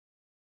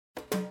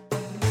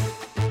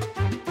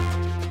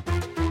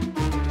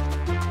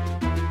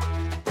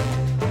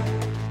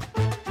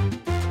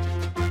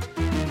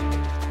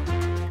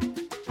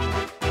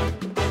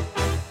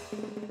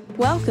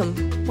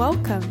Welcome.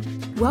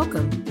 Welcome.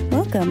 Welcome.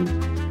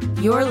 Welcome.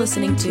 You're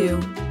listening to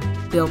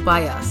Built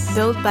by Us.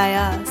 Built by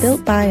Us.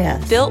 Built by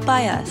Us. Built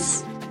by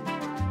Us.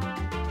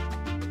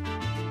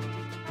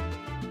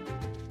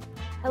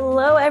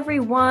 Hello,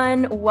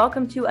 everyone.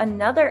 Welcome to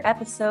another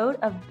episode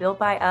of Built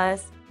by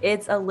Us.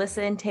 It's Alyssa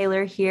and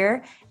Taylor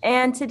here.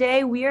 And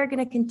today we are going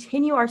to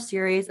continue our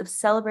series of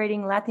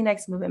celebrating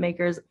Latinx movement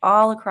makers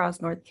all across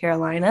North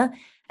Carolina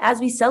as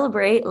we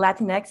celebrate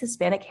Latinx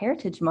Hispanic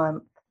Heritage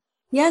Month.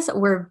 Yes,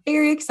 we're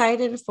very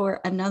excited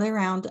for another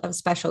round of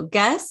special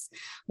guests.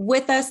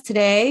 With us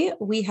today,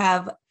 we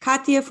have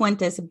Katia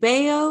Fuentes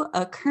Bello,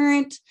 a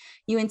current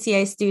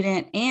UNCA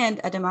student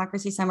and a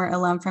Democracy Summer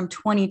alum from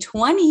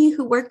 2020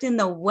 who worked in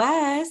the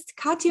West.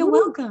 Katia,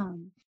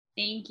 welcome.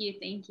 Thank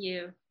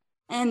you.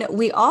 And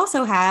we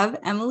also have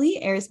Emily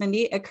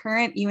Arismendi, a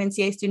current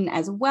UNCA student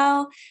as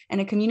well,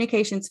 and a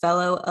communications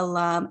fellow,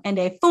 alum, and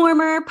a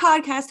former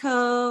podcast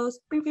host.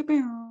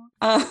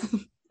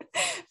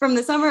 From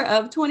the summer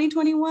of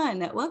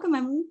 2021. Welcome,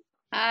 Emily.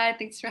 Hi,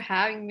 thanks for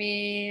having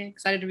me.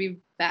 Excited to be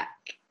back.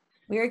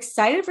 We're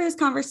excited for this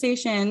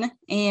conversation,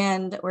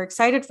 and we're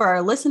excited for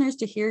our listeners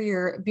to hear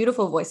your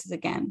beautiful voices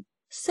again.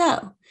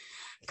 So,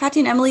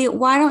 Katia and Emily,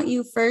 why don't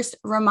you first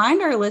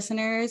remind our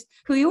listeners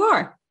who you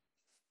are?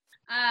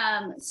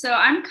 So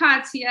I'm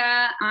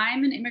Katia.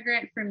 I'm an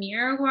immigrant from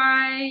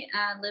Uruguay,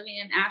 living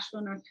in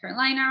Asheville, North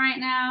Carolina right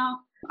now.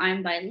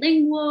 I'm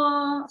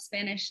bilingual,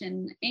 Spanish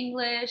and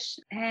English,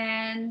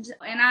 and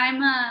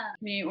I'm a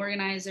community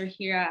organizer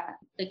here at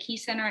the Key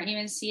Center at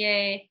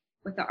UNCA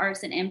with the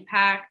Arts and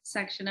Impact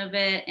section of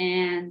it.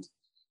 And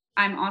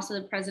I'm also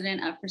the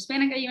president of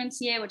Hispanic at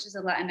UNCA, which is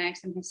a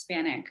Latinx and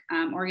Hispanic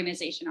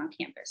organization on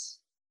campus.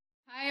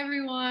 Hi,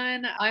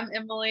 everyone. I'm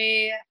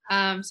Emily.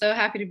 I'm so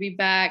happy to be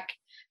back.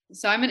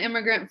 So I'm an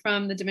immigrant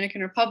from the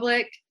Dominican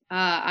Republic.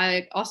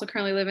 I also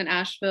currently live in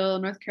Asheville,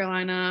 North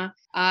Carolina.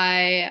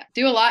 I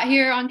do a lot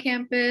here on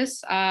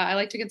campus. I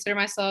like to consider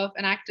myself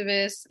an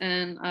activist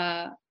and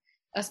a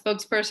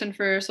spokesperson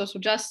for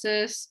social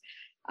justice.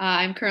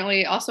 I'm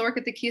currently also work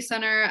at the Key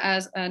Center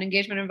as an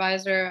engagement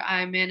advisor. I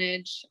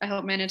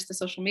help manage the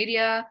social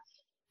media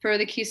for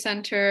the Key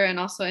Center and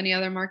also any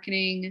other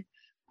marketing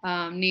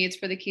needs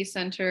for the Key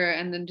Center,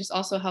 and then just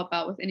also help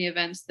out with any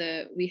events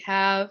that we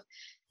have.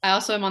 I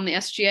also am on the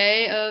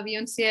SGA of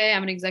UNCA.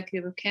 I'm an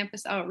executive of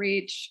campus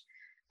outreach.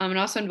 I'm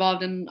also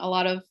involved in a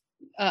lot of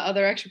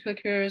other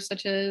extracurriculars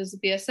such as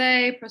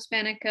BSA,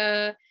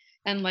 Prospanica,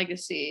 and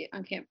Legacy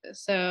on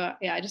campus. So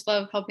yeah, I just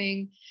love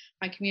helping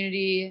my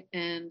community,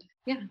 and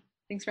yeah,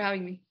 thanks for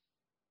having me.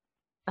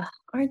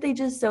 Aren't they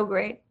just so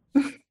great?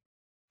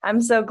 I'm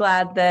so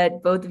glad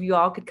that both of you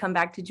all could come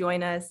back to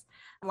join us.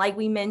 Like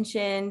we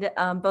mentioned,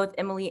 both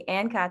Emily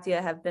and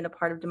Katia have been a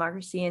part of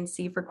Democracy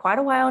NC for quite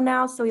a while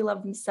now, so we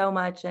love them so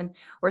much, and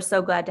we're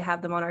so glad to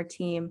have them on our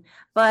team.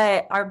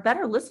 But our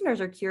better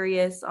listeners are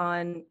curious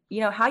on,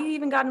 how you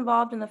even got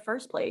involved in the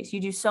first place. You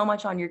do so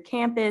much on your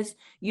campus.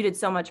 You did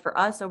so much for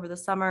us over the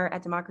summer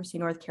at Democracy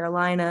North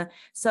Carolina.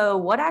 So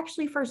what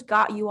actually first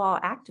got you all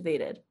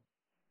activated?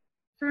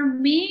 For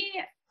me,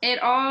 it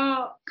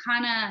all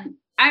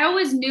I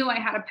always knew I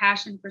had a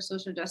passion for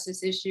social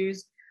justice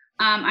issues.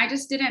 I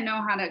just didn't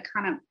know how to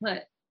kind of put,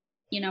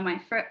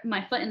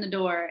 my foot in the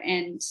door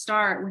and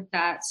start with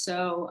that.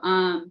 So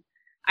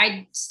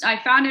I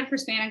founded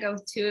Prospanica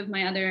with two of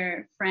my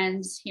other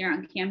friends here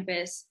on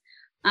campus.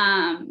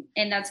 And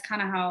that's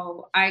kind of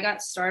how I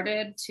got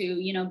started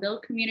to,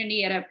 build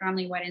community at a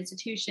predominantly white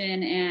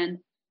institution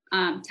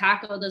and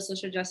tackle the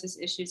social justice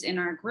issues in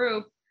our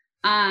group.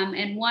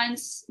 And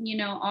once,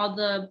 all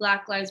the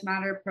Black Lives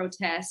Matter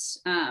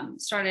protests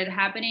started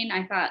happening,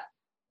 I thought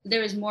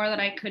there was more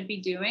that I could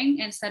be doing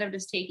instead of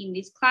just taking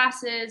these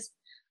classes.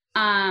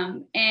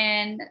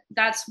 And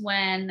that's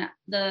when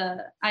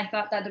I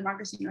thought that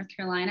Democracy North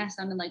Carolina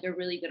sounded like a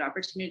really good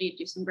opportunity to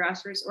do some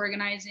grassroots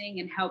organizing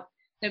and help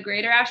the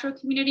greater Asheville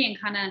community and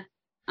kind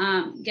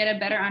of get a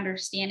better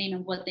understanding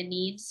of what the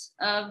needs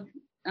of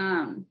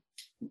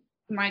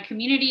my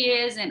community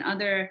is and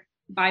other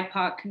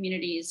BIPOC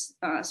communities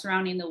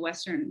surrounding the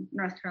Western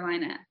North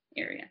Carolina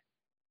area.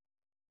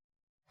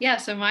 Yeah,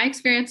 so my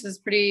experience is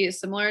pretty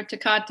similar to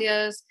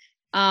Katia's.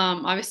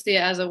 Obviously,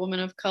 as a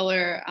woman of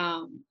color,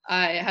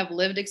 I have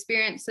lived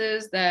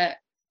experiences that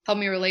help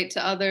me relate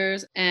to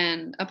others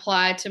and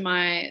apply to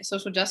my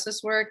social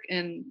justice work.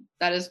 And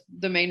that is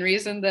the main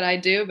reason that I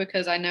do,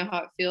 because I know how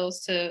it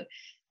feels to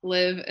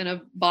live in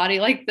a body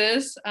like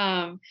this.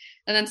 And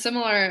then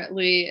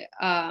similarly,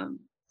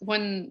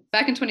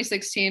 back in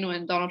 2016,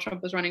 when Donald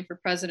Trump was running for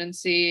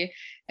presidency,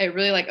 it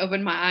really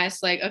opened my eyes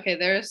okay,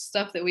 there's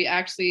stuff that we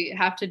actually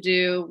have to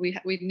do.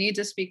 We need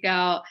to speak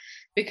out,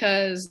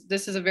 because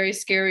this is a very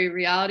scary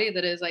reality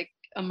that is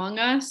among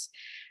us.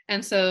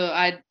 And so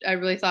I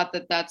really thought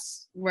that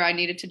that's where I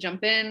needed to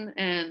jump in.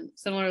 And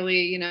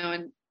similarly,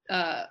 in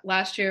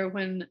last year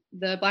when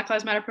the Black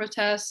Lives Matter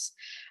protests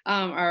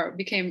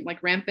became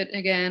rampant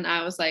again,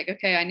 I was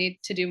okay, I need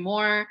to do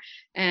more.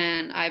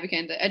 And I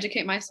began to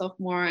educate myself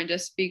more and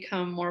just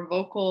become more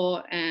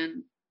vocal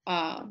and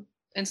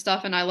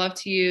stuff. And I love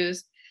to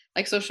use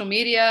like social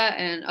media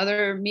and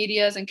other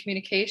medias and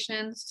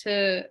communications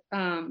to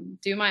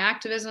do my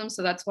activism.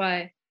 So that's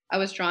why I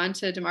was drawn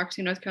to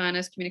Democracy North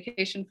Carolina's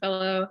Communication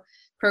Fellow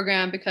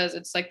program, because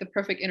it's like the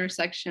perfect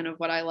intersection of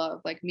what I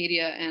love, like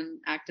media and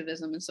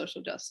activism and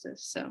social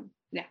justice. So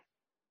yeah.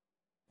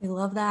 We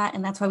love that.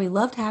 And that's why we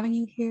loved having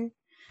you here.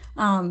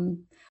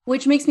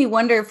 Which makes me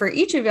wonder for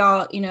each of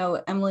y'all,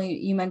 Emily,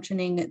 you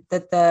mentioning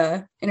that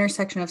the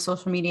intersection of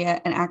social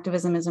media and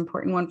activism is an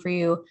important one for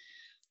you.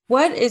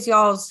 What is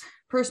y'all's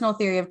personal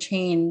theory of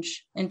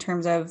change in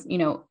terms of,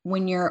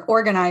 when you're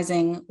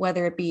organizing,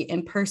 whether it be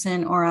in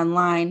person or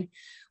online,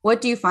 what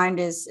do you find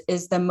is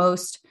the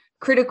most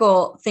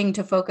critical thing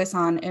to focus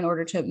on in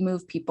order to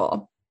move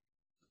people?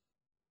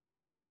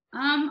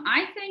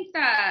 I think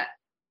that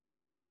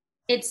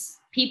it's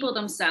people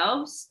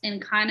themselves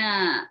and kind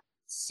of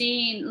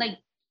seeing, like,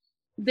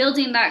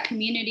 building that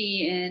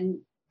community and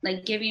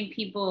like giving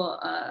people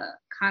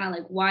kind of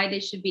like why they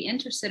should be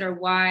interested, or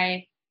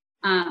why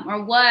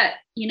or what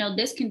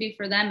this can do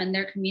for them and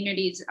their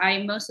communities. I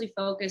mostly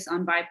focus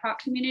on BIPOC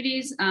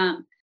communities.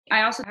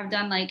 I also have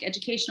done like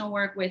educational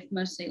work with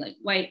mostly like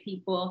white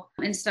people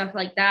and stuff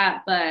like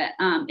that, but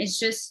it's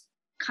just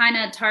kind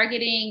of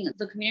targeting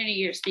the community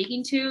you're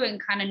speaking to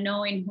and kind of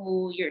knowing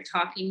who you're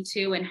talking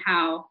to and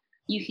how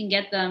you can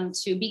get them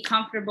to be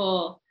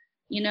comfortable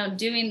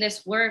doing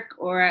this work,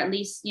 or at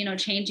least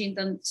changing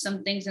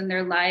some things in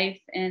their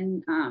life,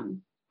 and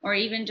or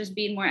even just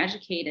being more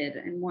educated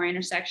and more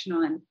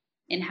intersectional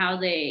in how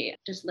they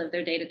just live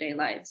their day-to-day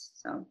lives.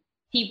 So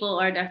people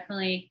are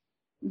definitely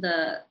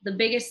the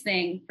biggest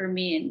thing for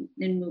me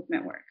in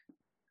movement work.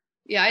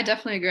 Yeah, I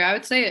definitely agree. I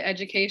would say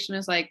education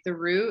is like the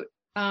root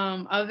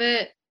of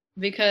it,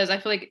 because I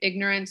feel like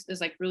ignorance is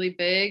like really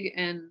big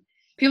and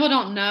people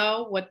don't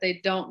know what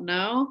they don't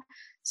know.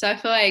 So I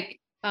feel like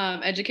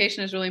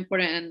education is really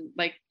important, and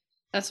like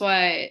that's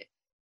why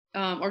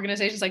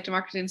organizations like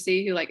Democracy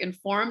NC, who like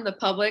inform the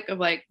public of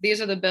like these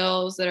are the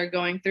bills that are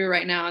going through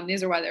right now and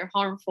these are why they're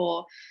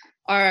harmful,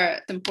 are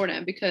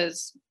important,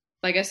 because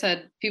like I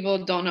said,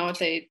 people don't know what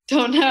they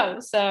don't know.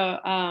 So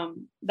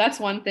that's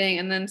one thing.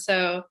 And then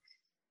so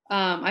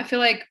I feel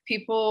like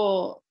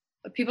people's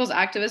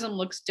activism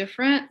looks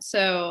different.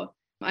 So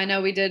I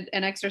know we did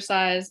an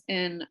exercise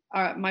in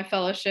my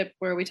fellowship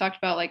where we talked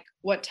about like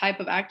what type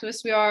of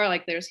activists we are.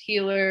 Like there's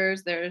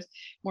healers, there's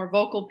more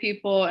vocal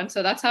people. And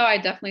so that's how I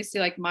definitely see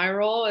like my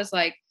role is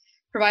like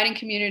providing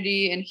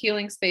community and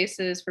healing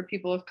spaces for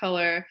people of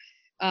color,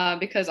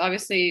 because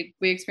obviously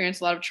we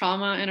experience a lot of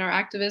trauma in our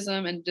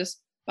activism and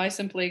just by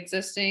simply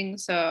existing.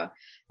 So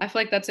I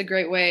feel like that's a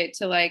great way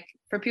to like,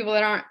 for people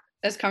that aren't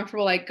as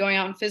comfortable like going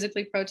out and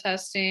physically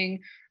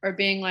protesting or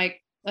being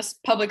like a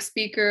public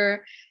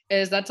speaker,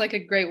 is that's like a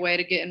great way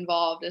to get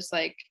involved, is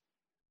like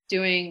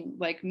doing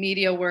like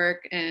media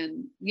work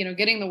and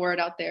getting the word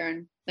out there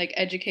and like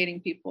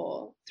educating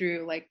people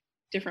through like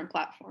different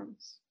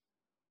platforms.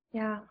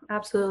 Yeah,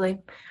 absolutely.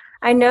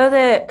 I know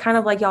that kind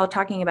of like y'all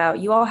talking about,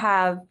 you all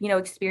have,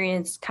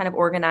 experience kind of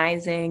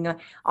organizing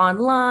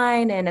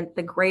online and at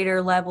the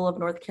greater level of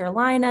North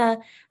Carolina.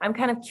 I'm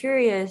kind of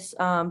curious,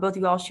 both of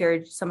you all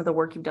shared some of the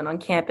work you've done on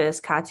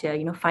campus,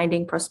 Katya,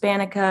 finding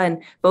Prospanica,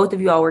 and both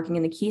of you all working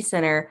in the Key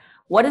Center.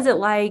 What is it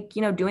like,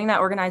 doing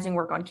that organizing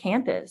work on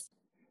campus?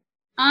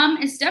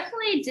 It's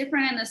definitely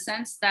different in the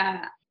sense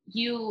that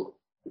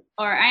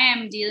I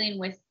am dealing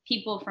with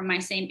people from my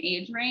same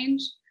age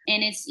range.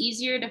 And it's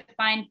easier to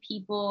find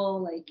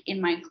people like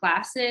in my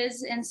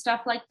classes and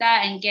stuff like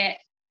that and get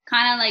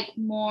kind of like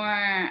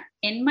more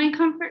in my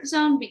comfort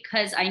zone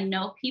because I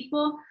know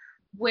people.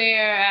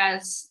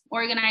 Whereas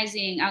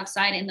organizing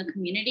outside in the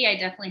community, I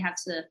definitely have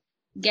to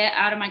get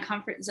out of my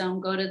comfort zone,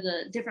 go to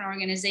the different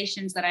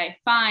organizations that I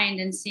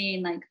find and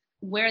seeing like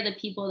where the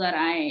people that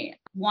I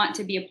want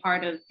to be a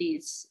part of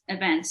these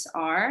events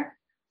are.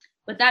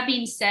 But that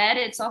being said,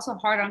 it's also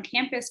hard on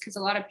campus because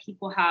a lot of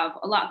people have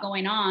a lot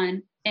going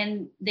on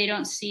and they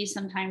don't see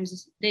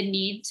sometimes the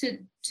need to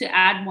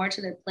add more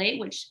to their plate,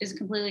 which is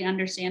completely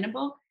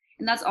understandable.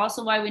 And that's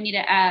also why we need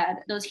to add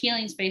those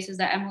healing spaces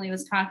that Emily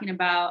was talking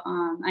about.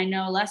 I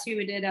know last year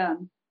we did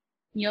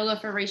yoga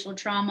for racial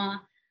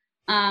trauma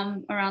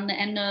around the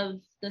end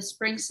of the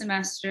spring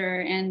semester.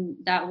 And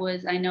that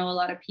was, I know a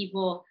lot of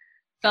people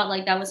felt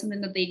like that was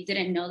something that they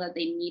didn't know that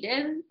they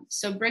needed.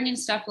 So bringing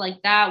stuff like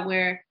that,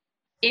 where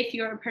if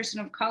you're a person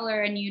of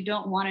color and you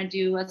don't want to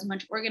do as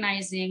much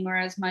organizing or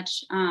as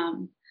much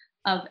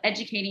of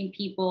educating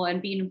people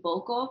and being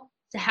vocal,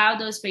 to have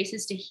those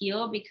spaces to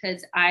heal,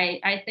 because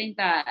I think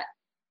that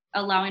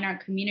allowing our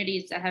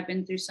communities that have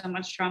been through so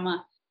much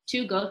trauma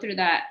to go through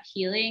that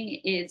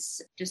healing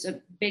is just a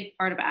big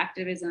part of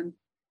activism.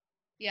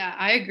 Yeah,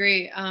 I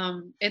agree.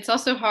 It's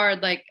also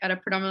hard, like at a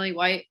predominantly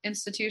white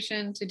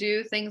institution, to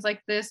do things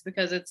like this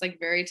because it's like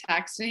very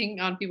taxing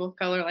on people of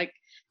color, like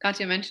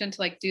Katya mentioned,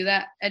 to like do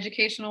that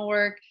educational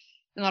work.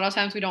 And a lot of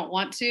times we don't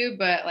want to,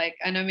 but like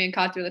I know me and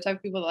Katya are the type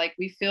of people that like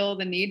we feel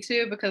the need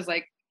to, because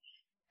like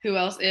who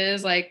else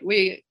is, like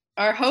we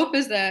our hope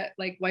is that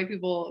like white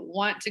people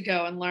want to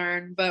go and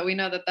learn, but we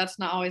know that that's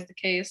not always the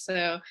case.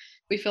 So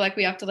we feel like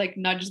we have to like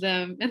nudge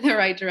them in the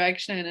right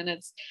direction. And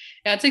it's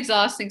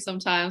exhausting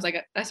sometimes.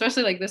 Like,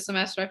 especially like this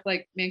semester, I feel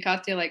like me and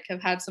Katya like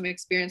have had some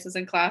experiences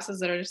in classes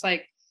that are just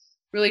like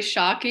really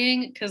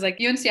shocking, because like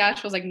UNC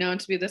Asheville is like known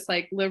to be this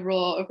like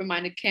liberal,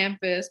 open-minded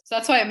campus. So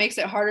that's why it makes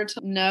it harder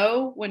to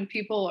know when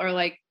people are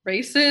like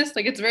racist.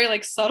 Like, it's very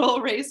like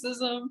subtle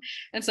racism,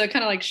 and so it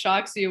kind of like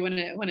shocks you when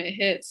it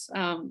hits.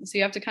 So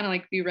you have to kind of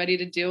like be ready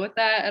to deal with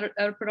that at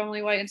a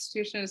predominantly white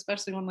institution,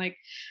 especially one like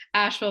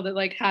Asheville that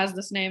like has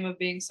this name of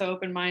being so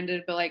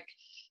open-minded, but like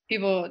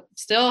people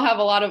still have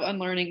a lot of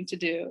unlearning to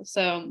do.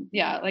 So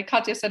yeah, like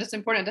Katya said, it's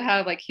important to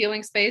have like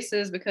healing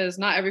spaces, because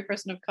not every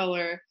person of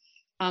color,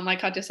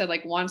 like Katya said,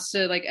 like wants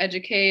to like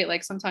educate.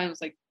 Like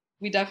sometimes like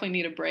we definitely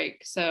need a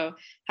break. So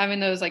having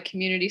those like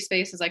community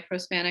spaces like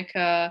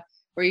Prospanica,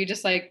 where you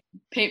just like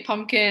paint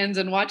pumpkins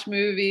and watch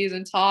movies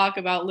and talk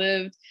about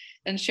lived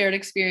and shared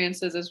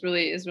experiences is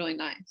really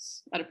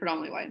nice at a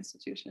predominantly white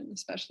institution,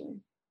 especially.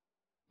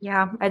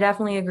 Yeah, I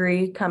definitely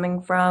agree.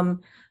 Coming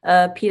from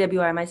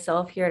PWI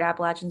myself here at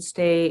Appalachian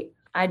State,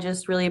 I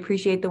just really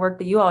appreciate the work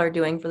that you all are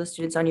doing for the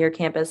students on your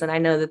campus. And I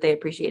know that they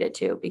appreciate it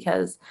too,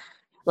 because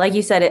like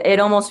you said, it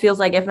almost feels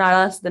like if not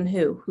us, then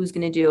who's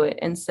going to do it?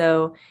 And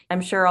so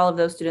I'm sure all of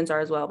those students are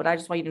as well. But I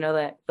just want you to know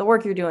that the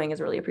work you're doing is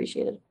really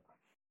appreciated.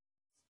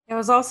 I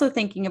was also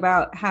thinking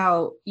about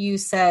how you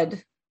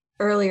said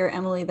earlier,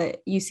 Emily, that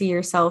you see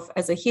yourself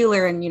as a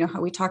healer, and how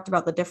we talked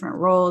about the different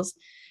roles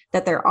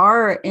that there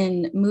are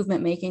in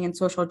movement making and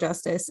social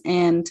justice.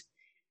 And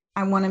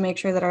I want to make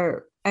sure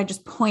that I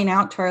just point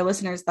out to our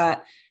listeners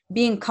that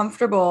being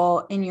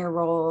comfortable in your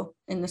role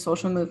in the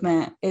social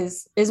movement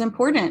is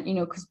important,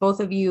 because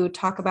both of you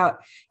talk about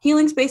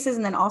healing spaces,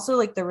 and then also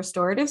like the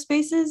restorative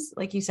spaces,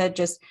 like you said,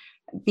 just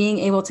being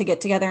able to get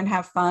together and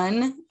have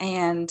fun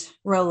and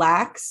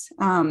relax.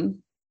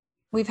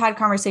 We've had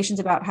conversations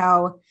about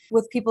how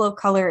with people of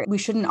color, we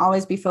shouldn't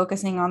always be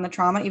focusing on the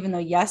trauma, even though,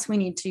 yes, we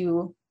need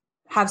to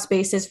have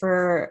spaces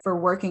for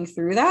working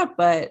through that,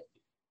 but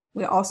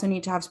we also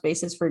need to have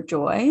spaces for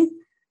joy.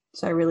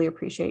 So I really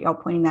appreciate y'all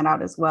pointing that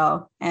out as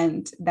well.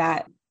 And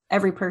that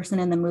every person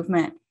in the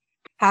movement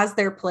has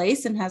their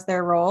place and has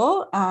their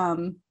role.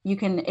 You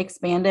can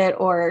expand it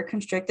or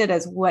constrict it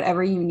as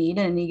whatever you need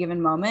in any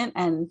given moment.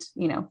 And,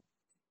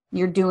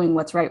 you're doing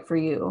what's right for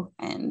you.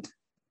 And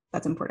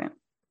that's important.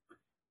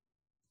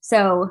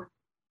 So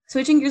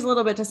switching gears a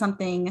little bit to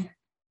something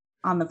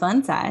on the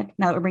fun side,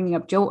 now that we're bringing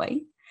up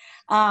joy.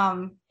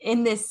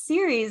 In this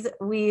series,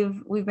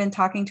 we've been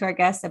talking to our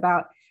guests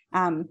about,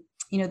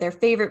 their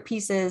favorite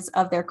pieces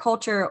of their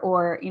culture,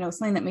 or,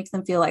 something that makes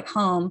them feel like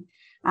home.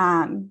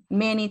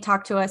 Manny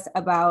talked to us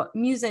about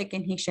music,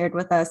 and he shared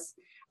with us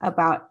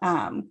about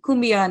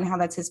cumbia and how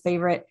that's his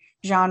favorite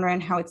genre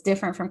and how it's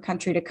different from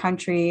country to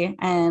country.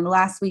 And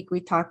last week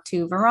we talked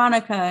to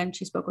Veronica, and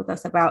she spoke with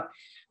us about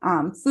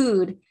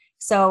food.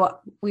 So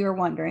we were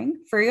wondering,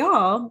 for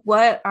y'all,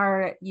 what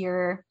are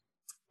your,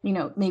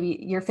 maybe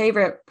your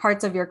favorite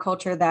parts of your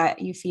culture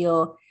that you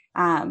feel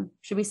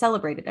should be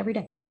celebrated every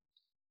day?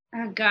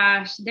 Oh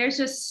gosh, there's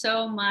just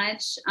so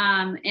much.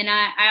 And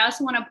I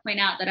also want to point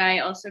out that I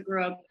also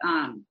grew up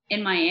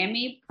in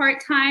Miami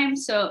part-time.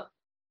 So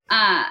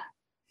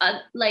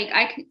like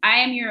I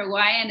am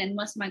Uruguayan, and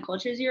most of my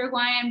culture is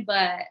Uruguayan,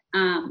 but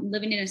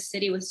living in a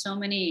city with so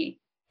many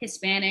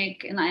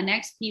Hispanic and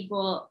Latinx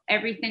people,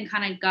 everything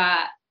kind of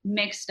got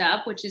mixed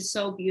up, which is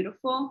so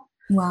beautiful.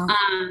 Wow.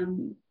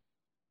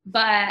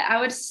 But I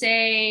would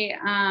say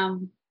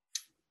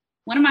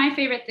one of my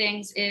favorite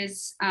things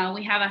is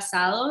we have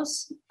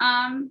asados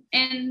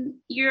in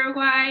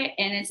Uruguay,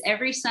 and it's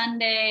every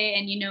Sunday,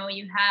 and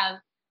you have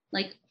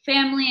like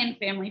family and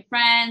family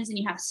friends, and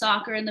you have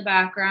soccer in the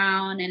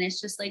background, and it's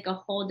just like a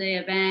whole day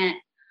event.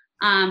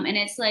 And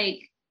it's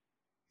like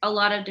a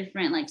lot of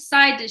different like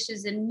side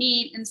dishes and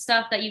meat and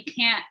stuff that you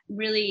can't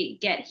really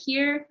get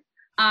here.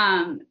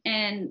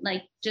 And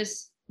like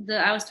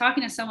I was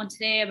talking to someone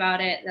today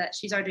about it, that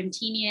she's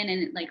Argentinian,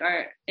 and like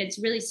it's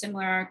really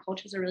similar. Our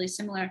cultures are really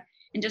similar.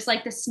 And just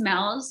like the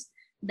smells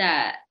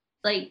that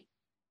like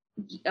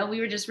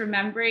we were just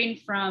remembering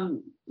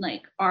from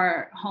like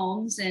our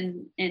homes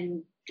and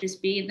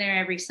just being there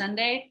every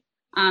Sunday,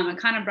 it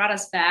kind of brought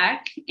us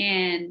back,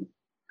 and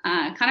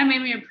kind of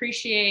made me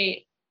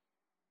appreciate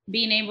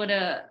being able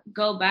to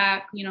go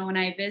back, when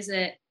I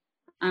visit,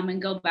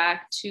 and go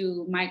back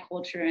to my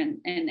culture, and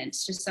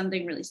it's just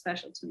something really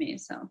special to me.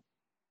 So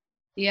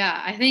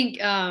yeah, I think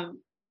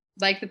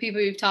like the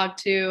people we've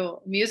talked to,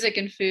 music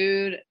and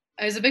food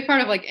is a big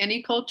part of like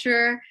any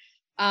culture,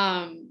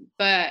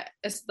 but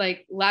it's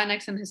like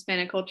Latinx and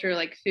Hispanic culture,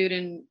 like food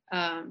and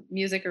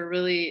music are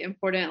really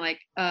important. Like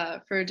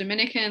for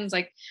Dominicans,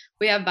 like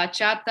we have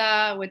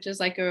bachata, which is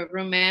like a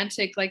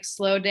romantic like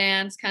slow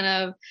dance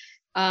kind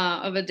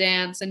of a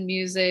dance and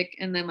music,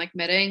 and then like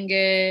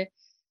merengue,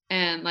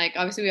 and like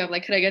obviously we have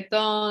like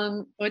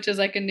reggaeton, which is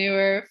like a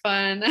newer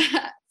fun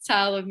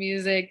style of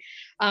music.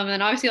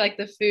 And obviously like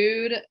the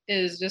food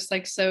is just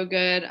like so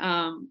good.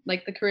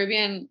 Like the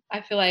Caribbean,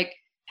 I feel like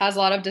has a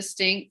lot of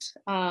distinct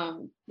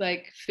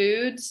like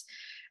foods.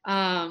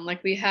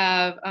 Like we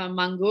have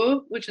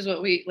mango, which is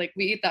what we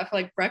eat that for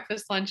like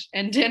breakfast, lunch,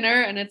 and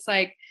dinner, and it's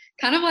like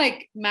kind of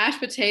like mashed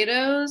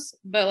potatoes,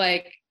 but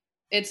like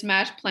it's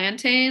mashed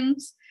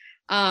plantains.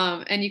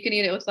 And you can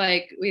eat it with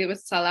we eat it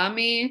with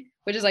salami,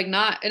 which is like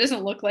not, it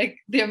doesn't look like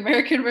the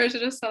American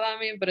version of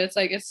salami, but it's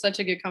like, it's such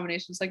a good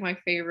combination. It's like my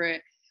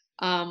favorite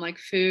like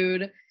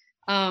food.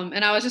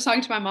 And I was just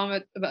talking to my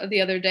mom about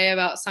the other day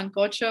about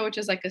sancocho, which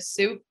is like a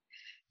soup.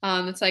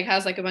 It's like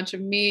has like a bunch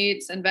of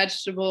meats and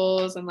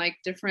vegetables and like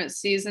different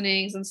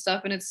seasonings and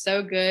stuff. And it's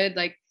so good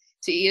like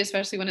to eat,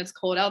 especially when it's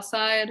cold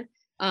outside.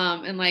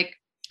 And like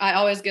I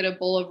always get a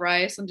bowl of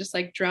rice and just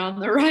like drown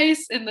the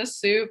rice in the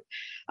soup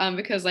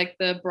because like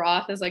the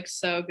broth is like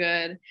so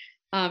good.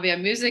 But yeah,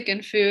 music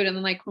and food. And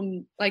then like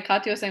when, like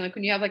Katya was saying, like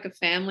when you have like a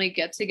family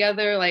get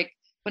together, like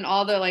when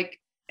all the like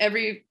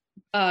every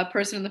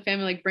person in the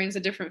family like brings a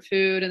different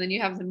food, and then you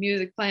have the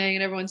music playing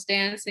and everyone's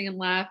dancing and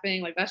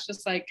laughing, like that's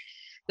just like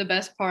the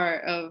best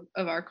part of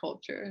our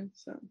culture.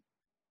 So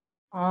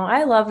Oh,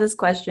 I love this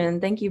question.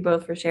 Thank you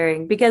both for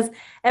sharing, because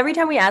every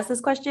time we ask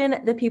this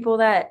question, the people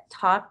that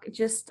talk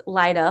just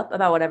light up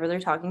about whatever they're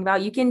talking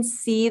about. You can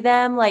see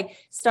them like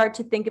start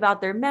to think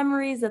about their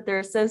memories that they're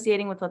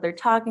associating with what they're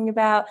talking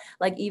about.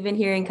 Like even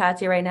hearing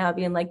Katya right now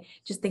being like,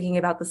 just thinking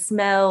about the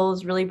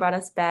smells really brought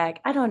us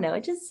back. I don't know.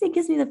 It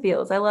gives me the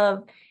feels. I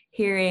love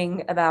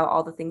hearing about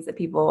all the things that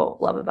people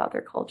love about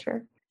their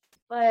culture.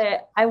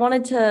 But I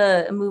wanted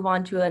to move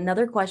on to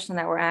another question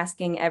that we're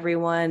asking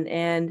everyone,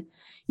 and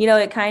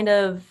it kind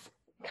of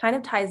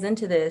ties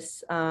into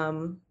this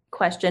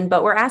question,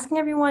 but we're asking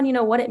everyone,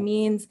 what it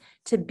means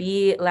to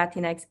be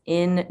Latinx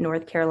in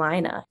North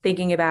Carolina.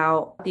 Thinking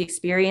about the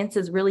experience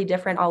is really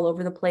different all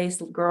over the place,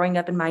 growing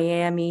up in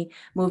Miami,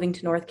 moving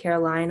to North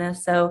Carolina.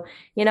 So,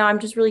 I'm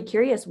just really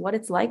curious what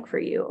it's like for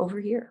you over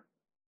here.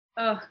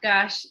 Oh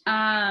gosh.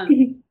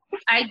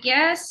 I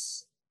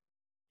guess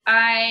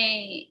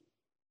I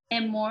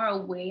am more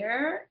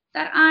aware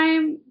that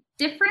I'm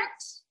different.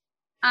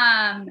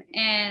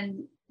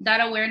 And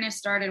that awareness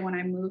started when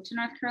I moved to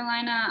North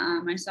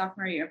Carolina, my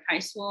sophomore year of high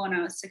school when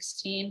I was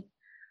 16,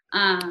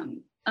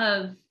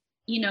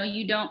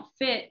 you don't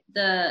fit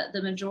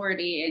the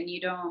majority, and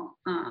you don't,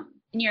 and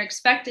you're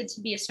expected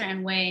to be a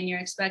certain way, and you're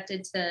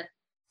expected to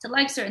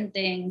like certain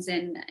things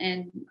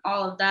and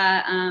all of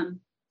that.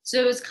 So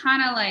it was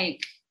kind of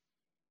like,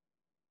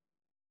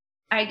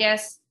 I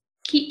guess,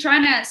 keep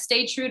trying to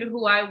stay true to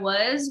who I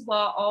was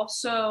while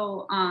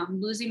also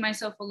losing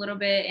myself a little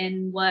bit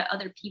in what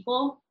other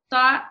people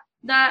thought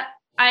that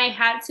I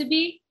had to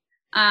be.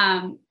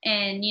 And,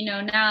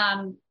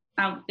 now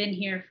I've been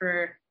here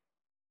for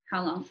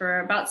how long?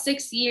 For about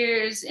 6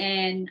 years.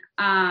 And,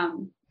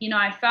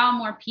 I found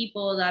more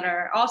people that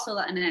are also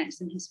Latinx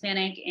and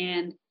Hispanic,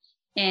 and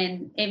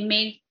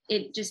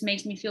it just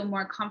makes me feel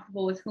more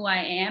comfortable with who I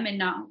am and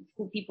not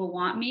who people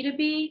want me to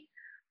be.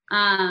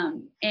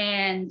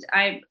 And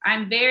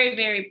I'm very,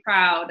 very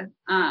proud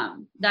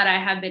that I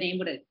have been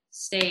able to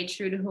stay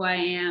true to who I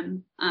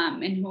am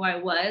and who I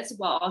was,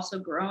 while also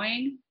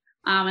growing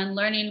and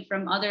learning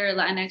from other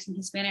Latinx and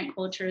Hispanic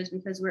cultures,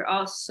 because we're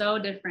all so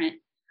different.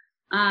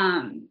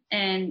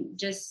 And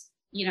just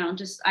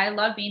I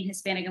love being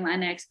Hispanic and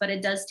Latinx, but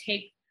it does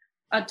take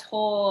a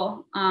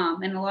toll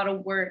and a lot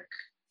of work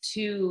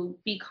to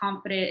be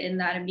confident in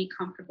that and be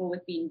comfortable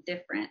with being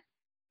different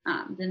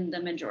than the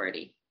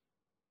majority.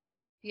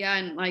 Yeah,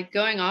 and like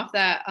going off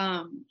that,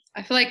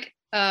 I feel like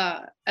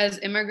as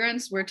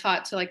immigrants, we're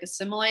taught to like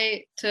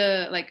assimilate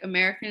to like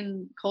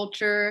American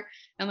culture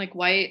and like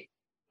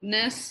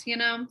whiteness,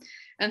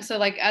 and so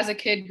like as a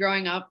kid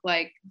growing up,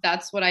 like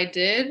that's what I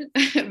did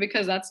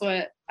because that's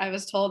what I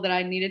was told that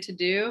I needed to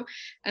do.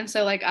 And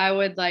so like I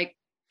would like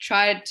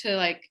try to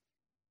like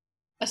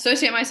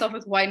associate myself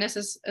with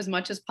whiteness as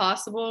much as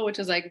possible, which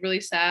is like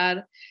really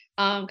sad.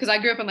 Because I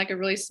grew up in like a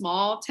really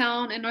small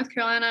town in North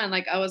Carolina, and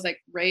like I was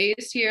like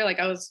raised here. Like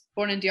I was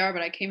born in DR,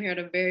 but I came here at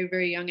a very,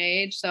 very young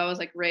age. So I was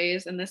like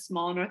raised in this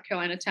small North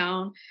Carolina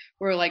town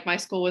where like my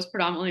school was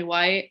predominantly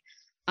white.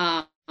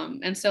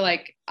 And so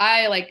like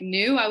I like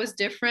knew I was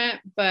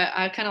different, but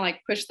I kind of like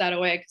pushed that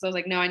away because I was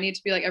like, no, I need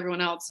to be like everyone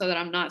else so that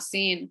I'm not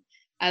seen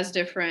as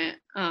different.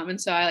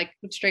 And so I like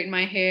would straighten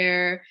my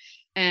hair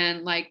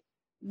and like,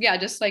 yeah,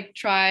 just like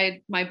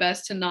tried my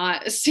best to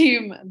not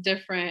seem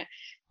different,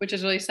 which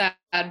is really sad.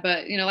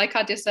 But, like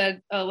Katya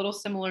said, a little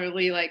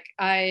similarly, like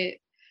I,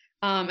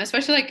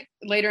 especially like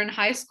later in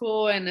high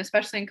school and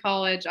especially in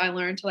college, I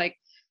learned to like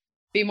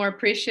be more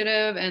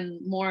appreciative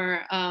and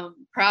more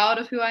proud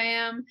of who I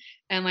am.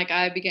 And like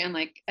I began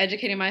like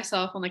educating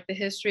myself on like the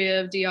history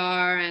of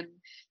DR and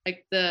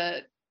like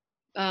the,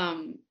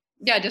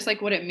 just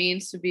like what it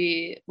means to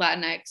be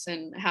Latinx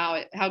and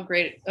how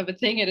great of a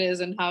thing it is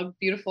and how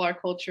beautiful our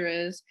culture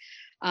is.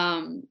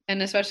 And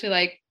especially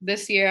like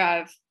this year,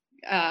 I've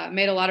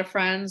made a lot of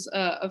friends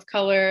of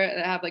color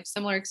that have like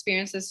similar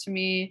experiences to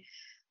me.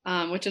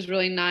 which is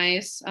really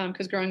nice.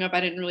 Because growing up,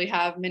 I didn't really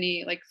have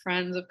many like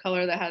friends of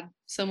color that had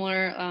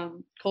similar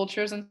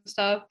cultures and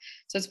stuff.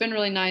 So it's been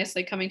really nice,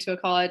 like coming to a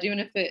college, even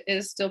if it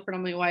is still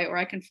predominantly white, where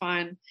I can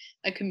find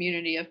a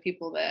community of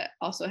people that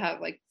also have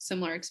like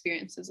similar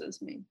experiences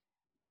as me.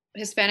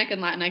 Hispanic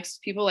and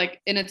Latinx people,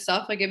 like in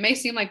itself, like it may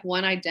seem like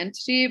one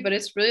identity, but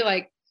it's really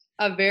like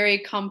a very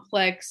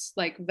complex,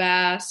 like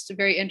vast,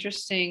 very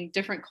interesting,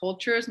 different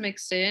cultures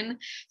mixed in.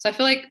 So I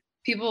feel like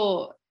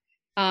people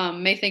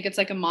may think it's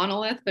like a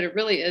monolith, but it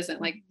really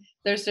isn't. Like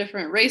there's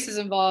different races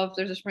involved,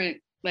 there's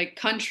different like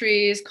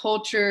countries,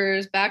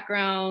 cultures,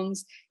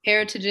 backgrounds,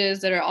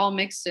 heritages that are all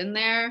mixed in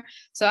there.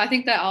 So I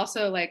think that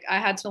also, like, I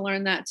had to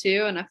learn that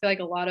too. And I feel like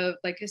a lot of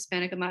like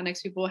Hispanic and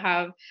Latinx people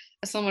have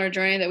a similar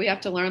journey that we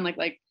have to learn,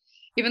 like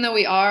even though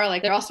we are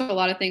like, there are also a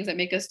lot of things that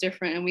make us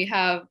different. And we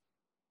have,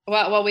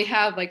 while we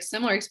have like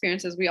similar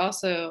experiences, we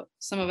also,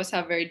 some of us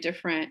have very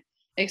different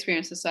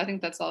experiences. So I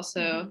think that's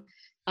also,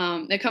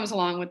 it comes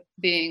along with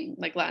being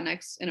like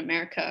Latinx in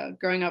America,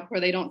 growing up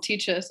where they don't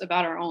teach us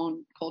about our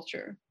own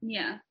culture.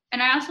 Yeah.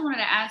 And I also wanted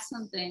to add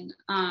something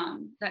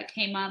that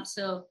came up.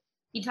 So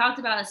you talked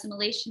about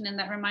assimilation, and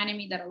that reminded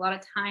me that a lot of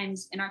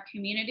times in our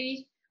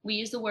community, we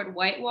use the word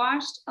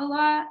whitewashed a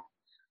lot.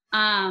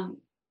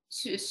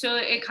 So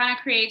it kind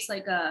of creates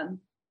like a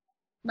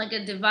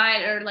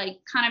divide, or like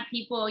kind of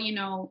people, you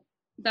know,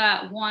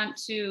 that want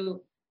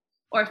to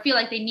or feel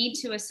like they need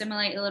to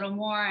assimilate a little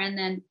more, and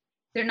then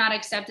they're not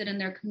accepted in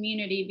their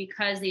community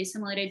because they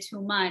assimilated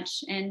too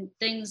much, and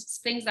things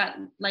that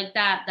like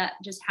that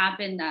just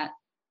happen that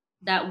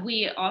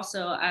we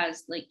also,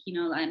 as like, you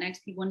know,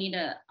 Latinx people, need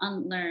to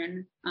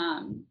unlearn.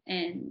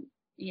 And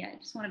yeah, I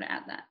just wanted to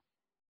add that.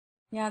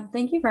 Yeah,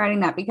 thank you for adding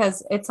that,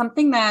 because it's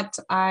something that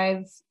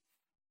I've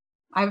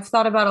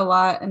thought about a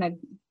lot, and I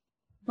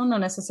don't know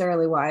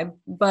necessarily why,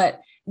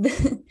 but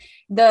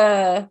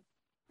the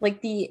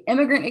like the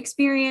immigrant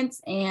experience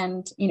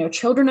and, you know,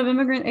 children of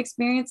immigrant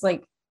experience,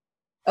 like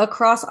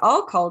across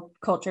all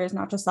cultures,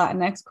 not just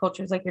Latinx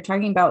cultures, like you're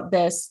talking about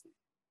this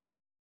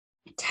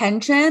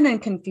tension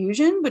and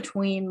confusion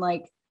between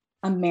like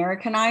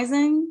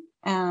Americanizing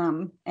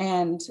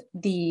and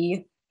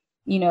the,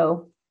 you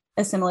know,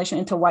 assimilation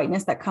into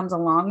whiteness that comes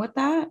along with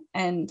that,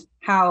 and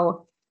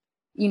how,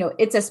 you know,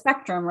 it's a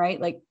spectrum, right?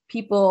 Like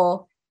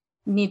people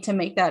need to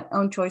make that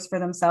own choice for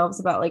themselves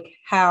about like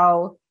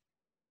how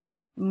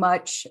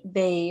much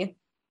they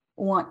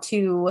want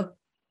to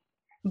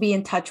be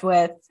in touch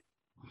with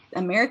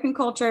American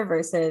culture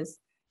versus,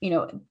 you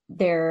know,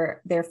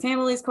 their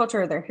family's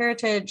culture or their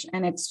heritage.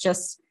 And it's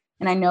just,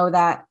 and I know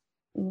that,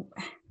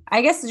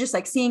 I guess, just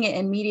like seeing it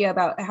in media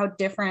about how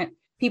different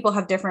people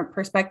have different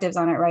perspectives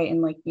on it, right?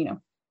 And like, you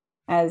know,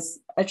 as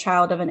a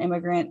child of an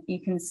immigrant, you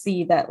can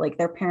see that like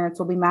their parents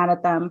will be mad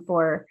at them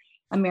for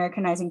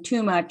Americanizing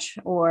too much,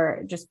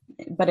 or just,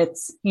 but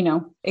it's, you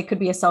know, it could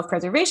be a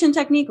self-preservation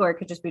technique, or it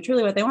could just be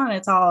truly what they want.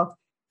 It's all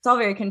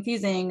very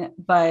confusing,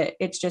 but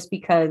it's just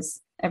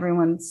because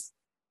everyone's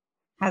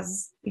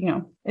has, you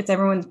know, it's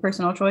everyone's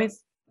personal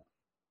choice.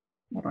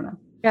 I don't know.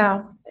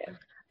 Yeah,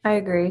 I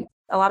agree.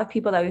 A lot of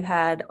people that we've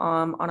had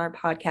on our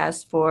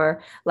podcast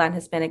for Latin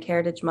Hispanic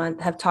Heritage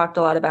Month have talked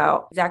a lot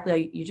about exactly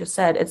how you just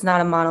said. It's not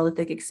a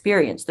monolithic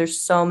experience.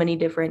 There's so many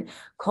different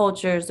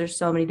cultures. There's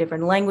so many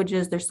different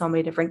languages. There's so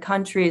many different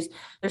countries.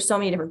 There's so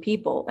many different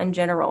people in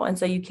general. And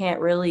so you can't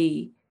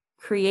really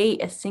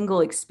create a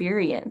single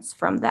experience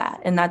from that.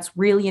 And that's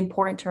really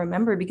important to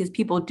remember, because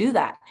people do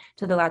that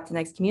to the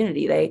Latinx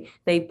community.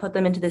 They put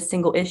them into this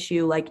single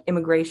issue, like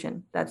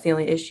immigration. That's the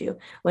only issue,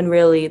 when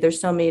really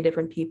there's so many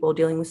different people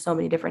dealing with so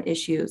many different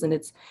issues. And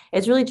it's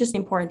really just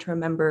important to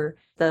remember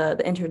the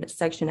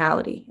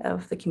intersectionality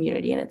of the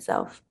community in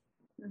itself.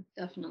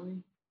 Definitely.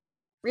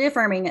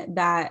 Reaffirming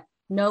that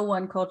no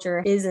one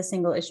culture is a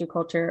single issue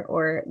culture,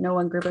 or no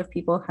one group of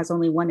people has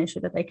only one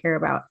issue that they care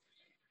about.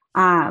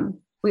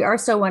 We are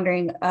so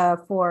wondering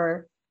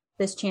for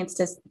this chance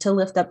to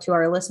lift up to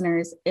our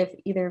listeners, if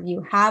either of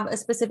you have a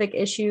specific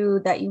issue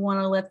that you want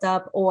to lift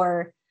up,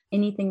 or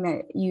anything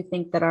that you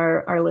think that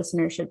our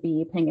listeners should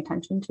be paying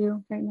attention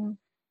to right now.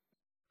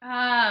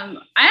 I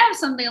have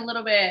something a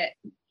little bit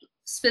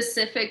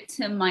specific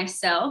to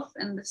myself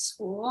and the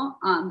school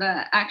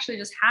that actually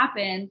just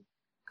happened.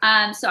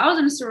 So I was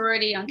in a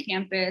sorority on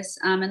campus,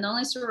 and the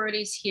only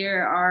sororities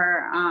here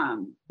are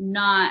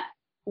not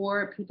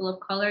for people of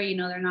color. You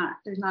know,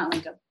 there's not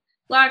like a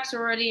Black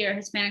sorority or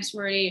Hispanic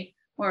sorority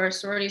or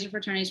sororities or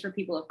fraternities for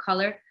people of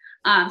color.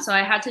 So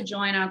I had to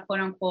join a quote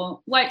unquote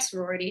white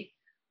sorority.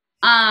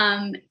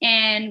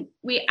 And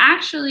we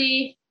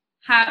actually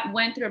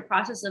went through a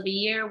process of a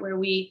year where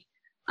we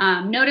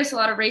noticed a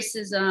lot of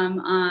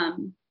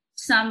racism,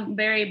 some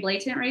very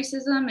blatant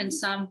racism and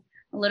some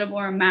a little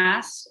more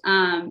masked.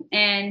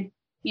 And,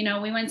 you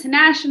know, we went to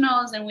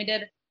nationals and we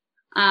did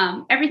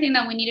everything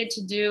that we needed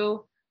to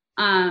do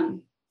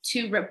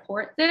to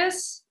report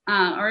this,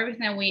 or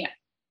everything that we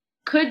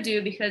could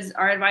do, because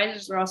our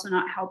advisors were also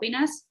not helping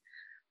us.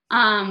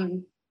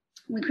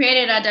 We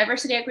created a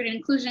diversity, equity, and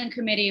inclusion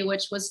committee,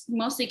 which was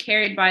mostly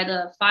carried by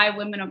the 5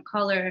 women of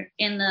color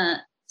in the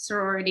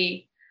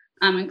sorority.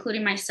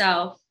 including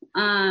myself.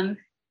 And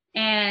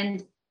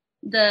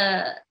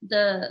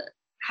the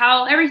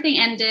how everything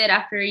ended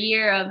after a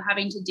year of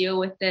having to deal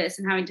with this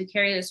and having to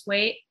carry this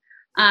weight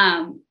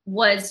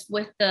was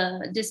with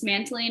the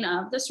dismantling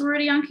of the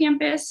sorority on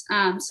campus.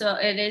 So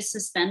it is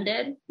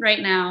suspended right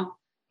now.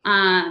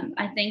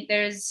 I think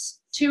there's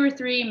 2 or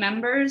 3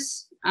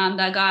 members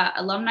that got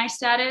alumni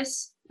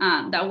status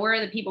that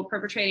were the people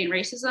perpetrating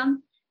racism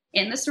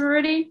in the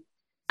sorority.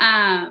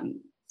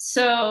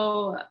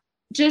 So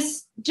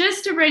just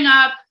to bring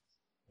up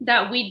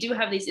that we do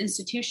have these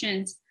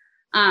institutions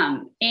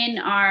in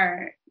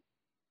our,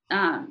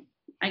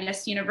 I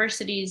guess,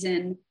 universities,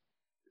 and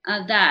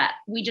that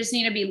we just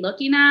need to be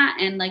looking at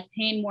and like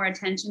paying more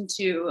attention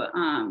to,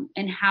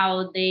 and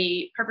how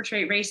they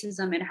perpetrate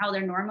racism and how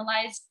they're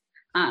normalized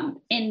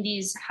in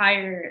these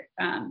higher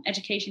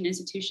education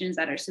institutions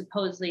that are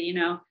supposedly,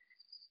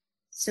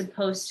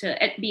 supposed to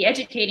be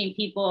educating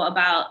people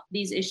about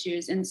these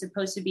issues and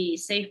supposed to be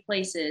safe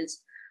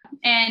places.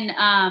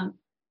 And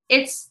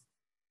it's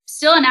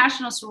still a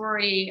national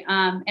sorority,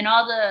 and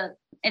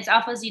it's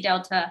Alpha Xi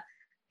Delta.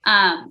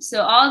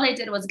 So all they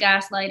did was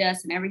gaslight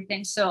us and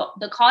everything. So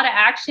the call to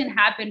action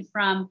happened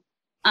from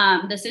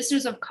the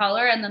sisters of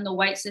color, and then the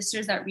white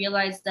sisters that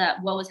realized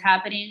that what was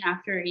happening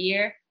after a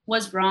year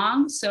was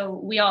wrong. So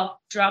we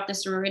all dropped the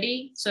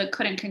sorority, so it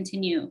couldn't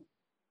continue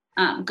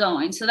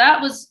going. So that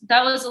was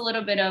a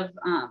little bit of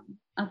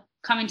a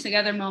coming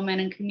together moment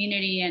and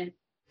community, and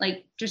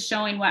like just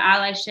showing what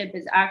allyship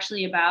is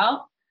actually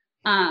about.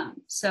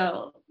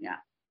 So yeah.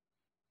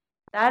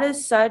 That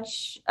is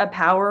such a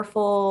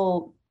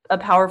powerful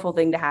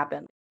thing to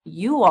happen.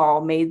 You all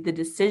made the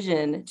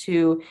decision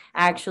to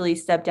actually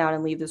step down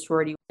and leave the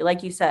sorority.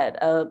 Like you said,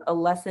 a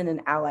lesson in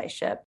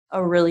allyship,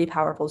 a really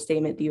powerful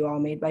statement that you all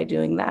made by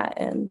doing that.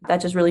 And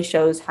that just really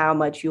shows how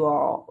much you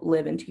all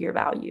live into your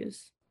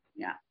values.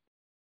 Yeah.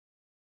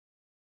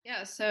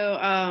 Yeah.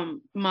 So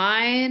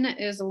mine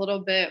is a little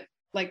bit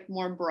like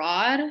more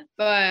broad,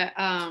 but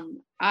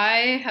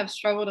I have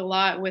struggled a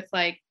lot with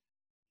like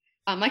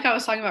I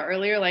was talking about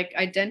earlier, like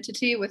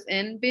identity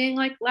within being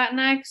like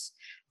Latinx,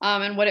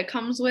 and what it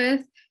comes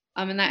with,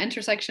 and that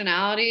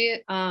intersectionality.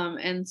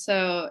 And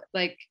so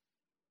like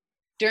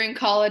during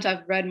college,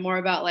 I've read more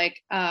about like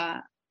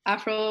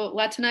Afro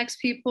Latinx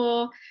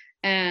people,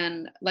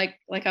 and like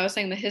I was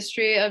saying, the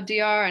history of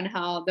DR and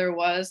how there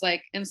was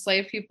like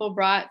enslaved people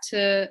brought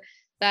to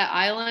that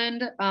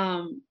island,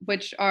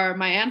 which are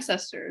my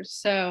ancestors.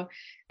 So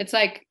it's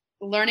like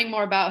learning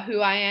more about who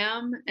I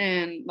am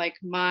and like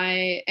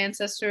my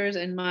ancestors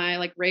and my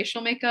like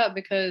racial makeup,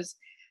 because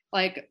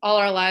like all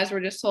our lives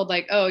we're just told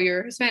like, oh,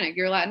 you're Hispanic,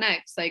 you're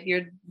Latinx, like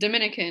you're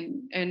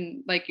Dominican,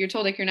 and like you're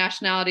told like your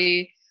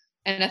nationality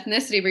and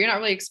ethnicity, but you're not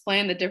really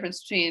explained the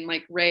difference between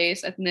like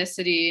race,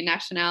 ethnicity,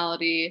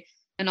 nationality,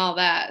 and all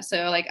that.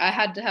 So like I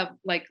had to have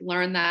like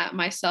learn that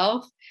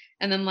myself.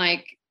 And then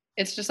like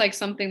it's just like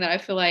something that I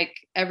feel like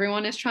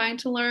everyone is trying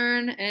to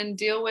learn and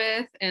deal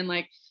with, and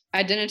like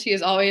identity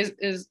is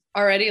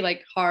already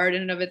like hard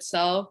in and of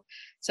itself.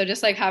 So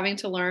just like having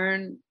to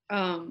learn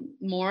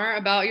more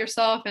about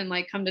yourself and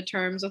like come to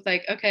terms with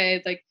like,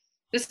 okay, like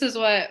this is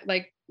what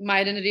like my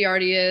identity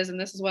already is, and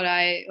this is what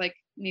I like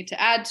need to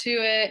add to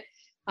it,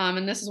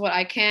 and this is what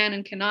I can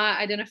and cannot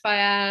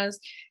identify as.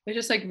 It's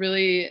just like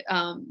really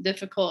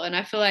difficult. And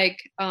I feel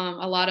like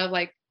a lot of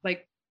like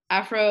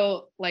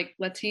Afro like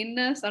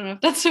Latinness, I don't know if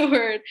that's a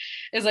word,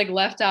 is like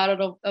left out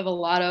of a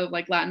lot of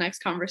like Latinx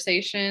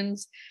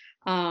conversations.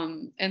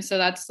 And so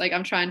that's like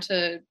I'm trying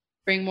to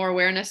bring more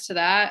awareness to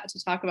that,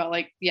 to talk about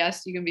like,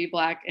 yes, you can be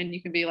Black and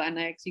you can be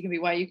Latinx, you can be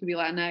white, you can be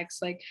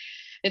Latinx. Like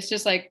it's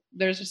just like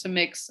there's just a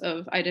mix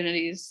of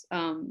identities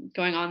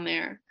going on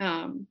there.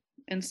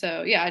 And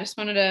so yeah, I just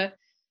wanted to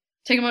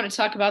take a moment to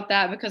talk about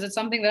that, because it's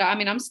something that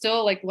I'm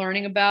still like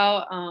learning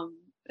about,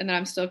 and that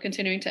I'm still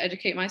continuing to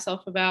educate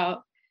myself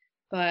about.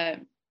 But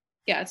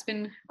yeah, it's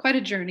been quite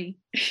a journey.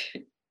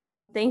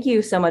 Thank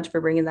you so much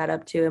for bringing that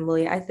up too,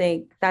 Emily. I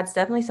think that's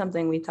definitely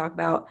something we talk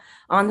about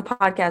on the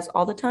podcast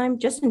all the time,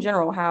 just in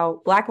general,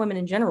 how Black women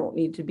in general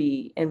need to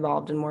be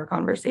involved in more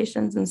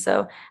conversations. And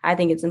so I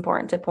think it's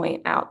important to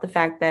point out the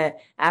fact that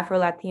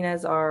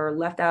Afro-Latinas are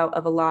left out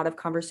of a lot of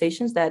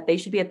conversations that they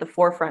should be at the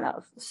forefront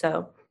of.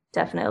 So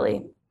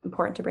definitely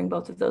important to bring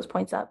both of those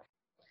points up.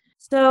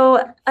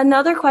 So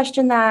another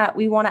question that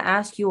we want to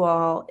ask you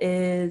all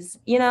is,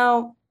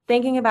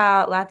 thinking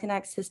about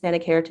Latinx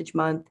Hispanic Heritage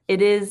Month, it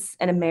is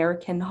an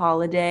American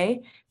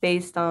holiday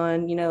based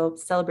on,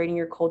 celebrating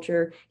your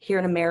culture here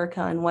in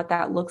America and what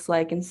that looks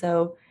like. And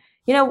so,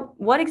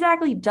 what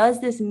exactly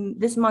does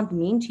this month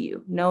mean to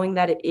you, knowing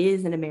that it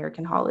is an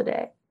American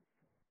holiday?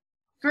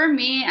 For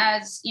me,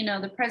 as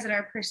the president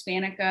of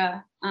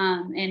Hispanica,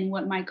 and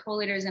what my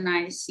co-leaders and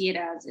I see it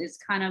as is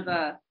kind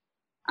of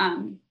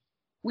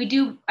we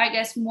do, I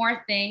guess,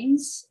 more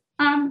things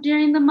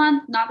during the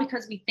month, not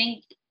because we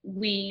think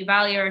we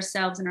value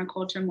ourselves and our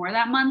culture more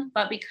that month,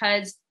 but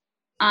because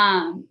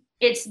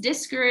it's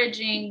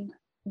discouraging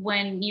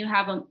when you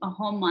have a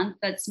whole month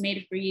that's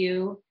made for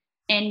you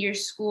and your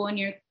school and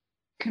your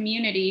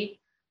community,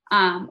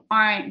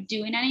 aren't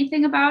doing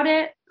anything about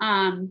it.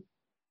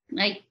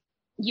 Like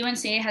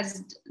UNCA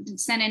has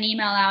sent an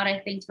email out, I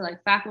think, to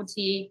like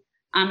faculty,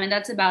 and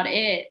that's about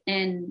it.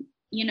 And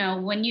you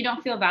know, when you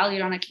don't feel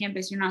valued on a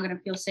campus, you're not going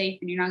to feel safe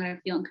and you're not going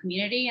to feel in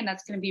community, and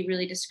that's going to be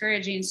really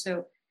discouraging.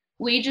 So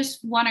we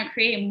just want to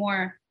create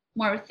more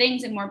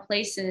things and more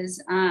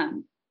places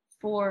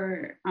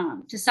for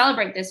to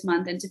celebrate this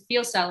month and to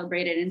feel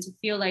celebrated and to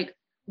feel like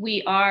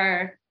we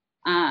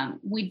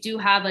do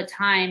have a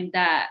time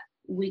that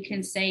we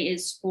can say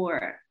is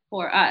for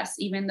us,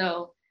 even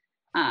though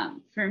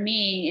for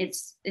me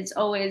it's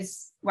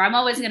always where I'm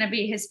always going to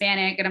be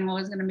Hispanic and I'm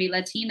always going to be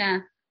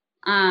Latina.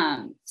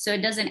 So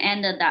it doesn't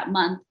end at that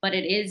month, but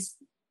it is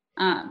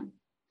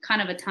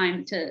kind of a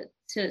time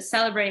to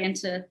celebrate and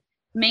to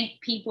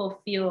make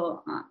people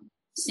feel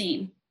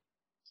seen.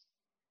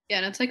 Yeah,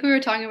 and it's like we were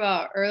talking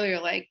about earlier,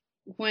 like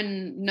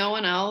when no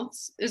one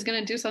else is going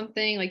to do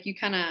something, like you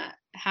kind of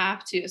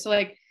have to. So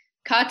like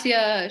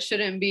Katia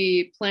shouldn't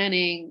be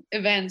planning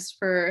events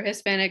for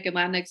Hispanic and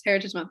Latinx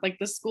Heritage Month. Like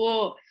the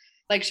school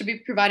like should be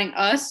providing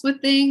us with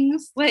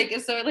things. Like,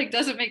 so it like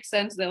doesn't make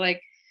sense that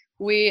like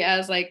we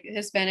as like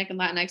Hispanic and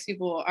Latinx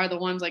people are the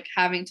ones like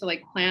having to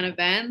like plan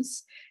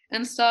events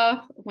and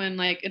stuff when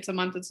like it's a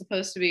month that's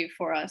supposed to be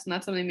for us. And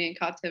that's something me and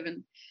Katia have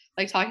been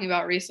like talking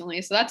about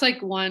recently. So that's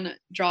like one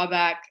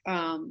drawback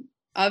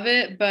of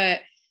it.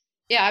 But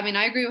yeah, I mean,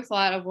 I agree with a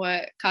lot of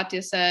what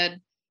Katia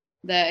said,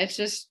 that it's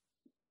just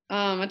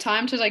a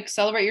time to like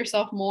celebrate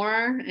yourself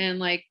more and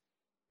like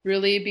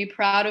really be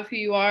proud of who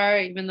you are,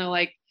 even though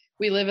like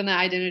we live in that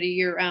identity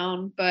year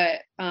round.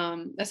 But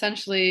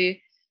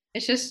essentially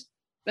it's just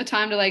a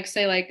time to like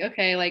say like,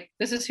 okay, like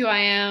this is who I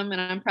am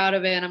and I'm proud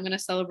of it, and I'm going to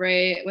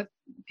celebrate with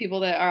people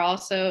that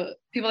also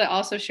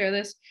share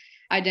this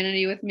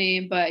identity with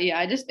me. But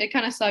yeah, it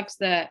kind of sucks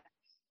that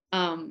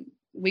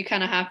we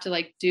kind of have to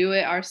like do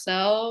it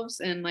ourselves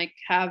and like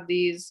have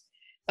these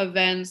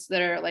events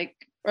that are like,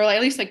 or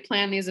at least like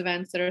plan these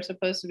events that are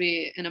supposed to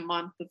be in a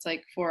month that's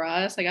like for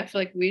us. Like I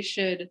feel like we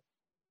should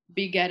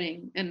be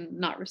getting and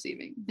not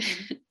receiving.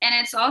 And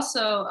it's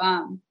also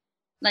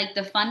like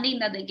the funding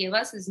that they give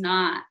us is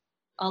not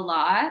a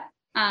lot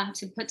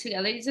to put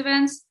together these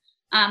events.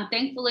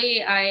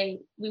 Thankfully,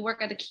 we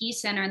work at the Key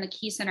Center, and the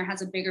Key Center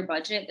has a bigger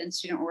budget than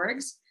Student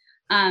Orgs.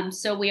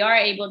 So we are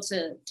able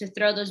to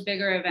throw those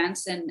bigger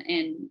events, and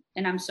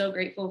I'm so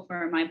grateful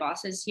for my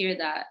bosses here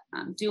that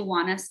do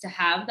want us to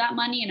have that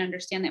money and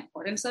understand the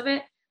importance of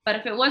it. But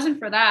if it wasn't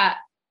for that,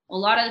 a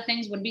lot of the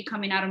things would be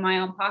coming out of my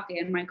own pocket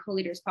and my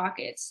co-leaders'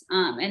 pockets.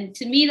 And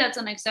to me, that's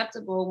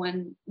unacceptable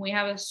when we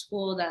have a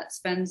school that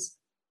spends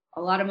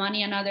a lot of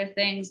money on other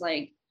things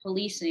like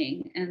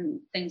policing and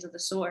things of the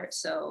sort.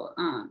 So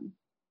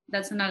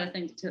that's another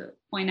thing to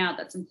point out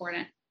that's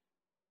important.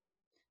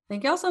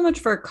 Thank y'all so much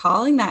for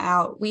calling that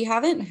out. We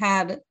haven't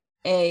had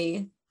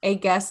a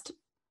guest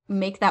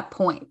make that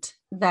point,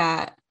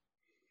 that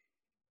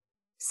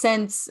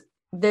since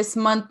this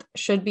month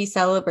should be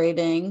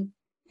celebrating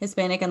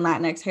Hispanic and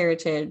Latinx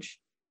heritage,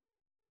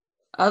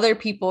 other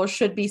people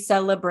should be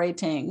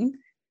celebrating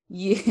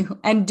you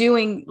and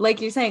doing,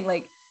 like you're saying,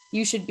 like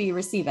you should be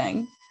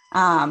receiving,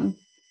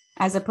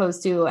 as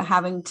opposed to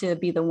having to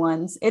be the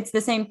ones. It's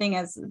the same thing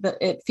as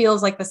it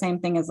feels like the same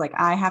thing as like,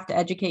 I have to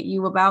educate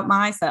you about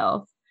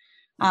myself.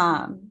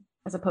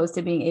 As opposed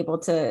to being able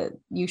to,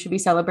 you should be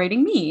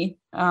celebrating me,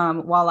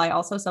 while I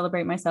also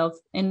celebrate myself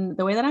in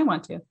the way that I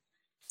want to.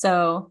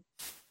 So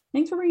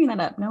thanks for bringing that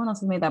up. No one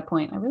else has made that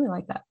point. I really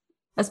like that.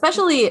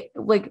 Especially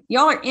like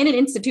y'all are in an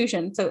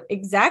institution. So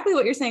exactly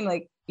what you're saying,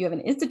 like you have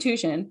an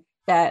institution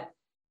that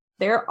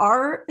there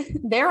are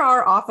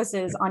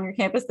offices on your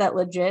campus that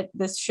legit,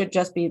 this should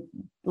just be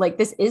like,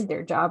 this is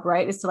their job,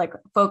 right? Is to like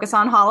focus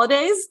on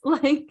holidays.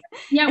 Like,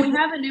 yeah, we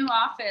have a new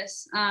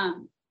office,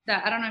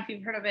 that I don't know if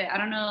you've heard of it. I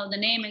don't know the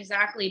name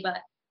exactly, but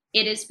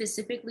it is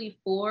specifically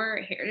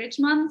for Heritage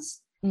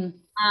Months. And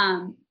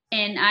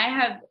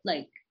I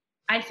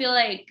feel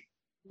like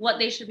what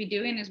they should be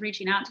doing is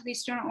reaching out to these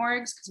student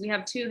orgs, because we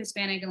have 2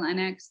 Hispanic and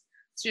Latinx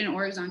student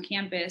orgs on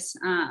campus.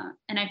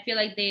 And I feel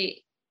like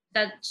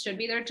that should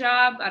be their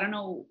job. I don't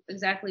know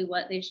exactly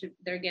what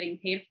they're getting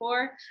paid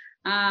for.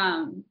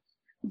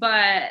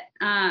 But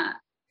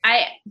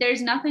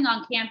there's nothing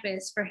on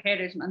campus for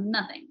Heritage Month,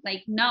 nothing,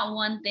 like not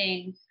one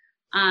thing.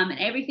 And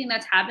everything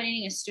that's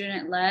happening is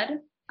student led.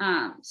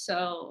 And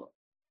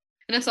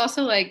it's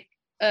also like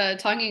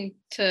talking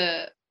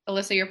to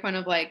Alyssa, your point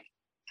of like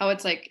how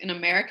it's like an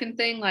American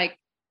thing. Like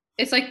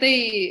it's like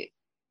they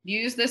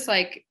use this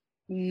like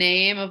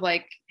name of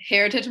like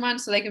Heritage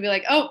Month so they can be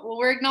like, oh, well,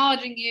 we're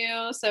acknowledging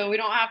you, so we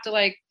don't have to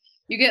like,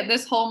 you get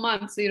this whole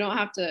month, so we don't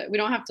have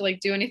to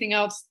like do anything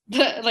else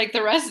like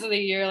the rest of the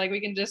year. Like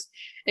we can just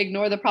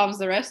ignore the problems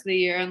the rest of the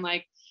year, and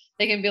like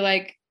they can be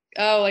like,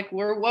 oh, like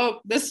we're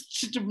woke this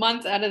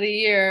month out of the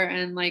year,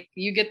 and like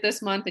you get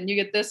this month and you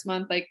get this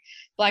month, like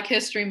Black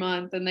History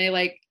Month, and they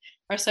like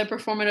are so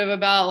performative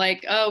about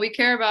like, oh, we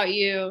care about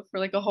you for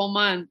like a whole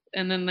month,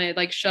 and then they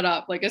like shut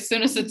up like as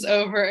soon as it's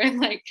over and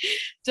like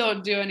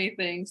don't do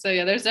anything. So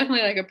yeah, there's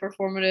definitely like a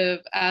performative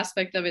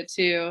aspect of it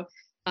too.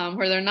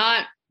 where they're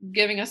not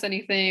giving us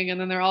anything, and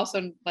then they're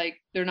also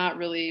like they're not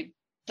really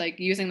like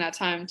using that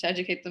time to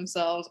educate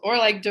themselves or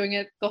like doing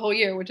it the whole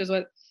year, which is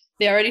what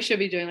they already should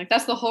be doing. Like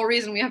that's the whole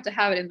reason we have to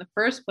have it in the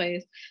first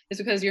place, is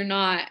because you're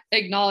not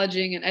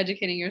acknowledging and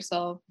educating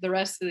yourself the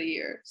rest of the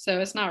year. So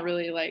it's not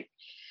really like,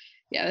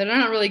 yeah, they're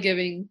not really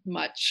giving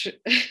much.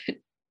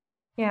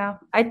 Yeah,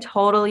 I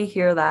totally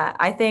hear that.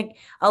 I think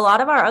a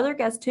lot of our other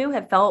guests too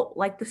have felt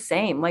like the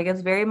same. Like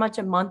it's very much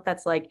a month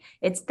that's like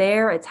it's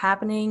there, it's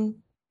happening,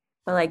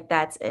 but like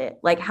that's it.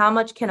 Like how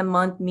much can a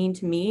month mean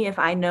to me if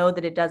I know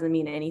that it doesn't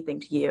mean anything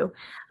to you?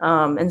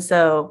 And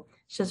so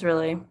it's just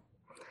really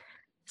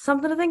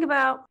something to think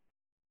about.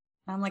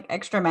 I'm like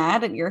extra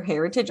mad at your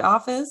heritage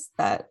office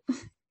that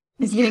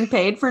is getting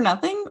paid for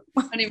nothing.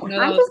 I don't even know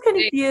I'm that just was-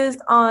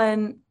 confused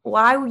on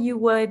why you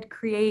would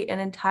create an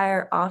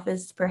entire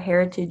office for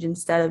heritage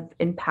instead of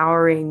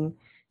empowering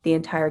the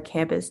entire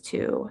campus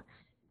to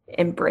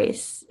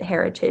embrace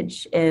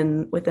heritage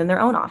within their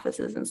own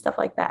offices and stuff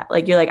like that.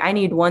 Like you're like, I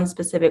need one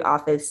specific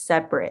office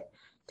separate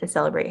to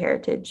celebrate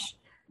heritage.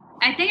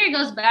 I think it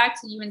goes back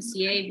to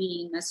UNCA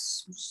being a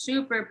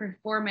super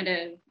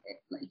performative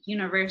like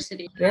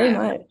university. Very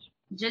much.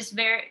 Just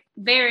very,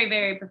 very,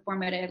 very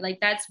performative. Like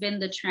that's been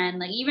the trend.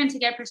 Like even to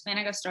get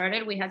Prismatica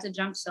started, we had to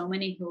jump so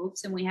many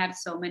hoops and we had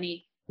so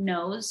many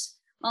no's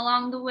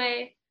along the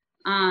way.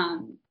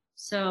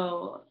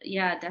 So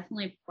yeah,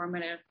 definitely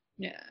performative.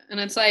 Yeah.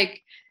 And it's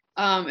like,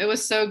 it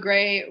was so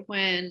great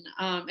when,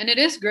 and it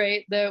is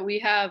great that we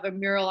have a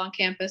mural on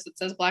campus that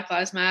says Black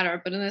Lives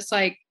Matter, but then it's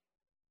like,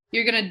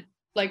 you're going to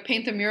like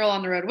paint the mural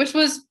on the road, which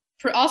was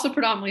also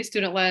predominantly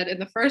student led in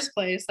the first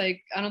place.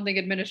 Like, I don't think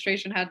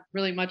administration had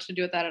really much to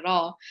do with that at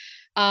all.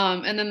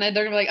 And then they're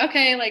gonna be like,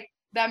 okay, like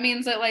that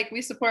means that like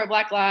we support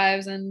Black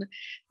lives and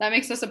that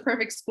makes us a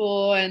perfect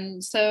school.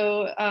 And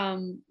so,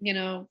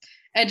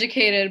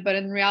 educated, but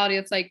in reality,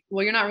 it's like,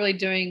 well, you're not really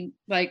doing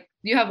like,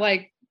 you have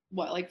like,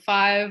 what, like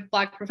 5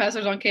 Black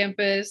professors on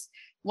campus,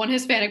 1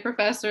 Hispanic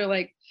professor,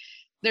 like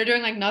they're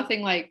doing like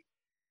nothing like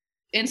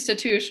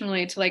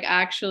institutionally to like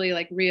actually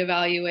like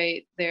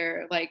reevaluate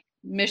their like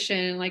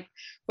mission, like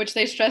which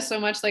they stress so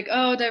much, like,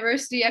 oh,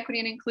 diversity, equity,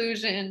 and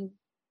inclusion.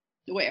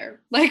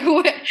 Where? Like,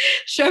 what?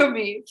 Show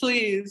me,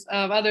 please.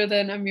 Other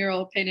than a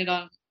mural painted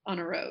on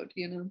a road,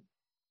 you know?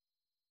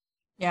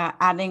 Yeah,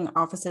 adding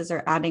offices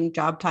or adding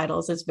job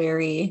titles is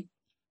very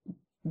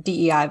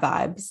DEI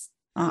vibes.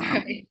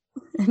 Right.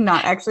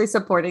 Not actually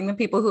supporting the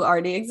people who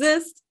already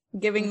exist,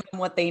 giving them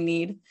what they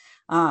need.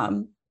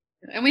 And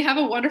we have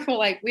a wonderful,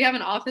 like, we have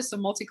an office of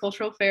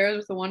multicultural affairs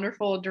with a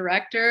wonderful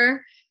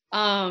director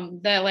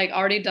that like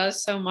already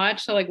does so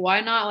much. So like, why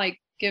not like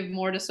give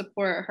more to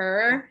support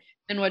her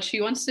and what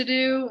she wants to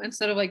do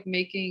instead of like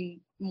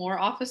making more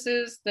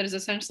offices? That is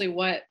essentially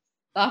what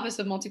the Office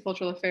of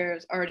Multicultural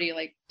Affairs already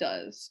like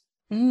does.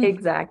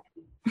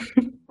 Exactly.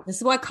 This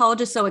is why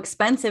college is so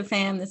expensive,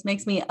 fam. This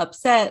makes me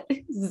upset. This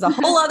is a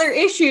whole other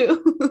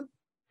issue.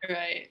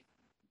 Right.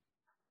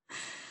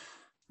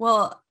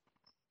 Well,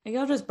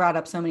 y'all just brought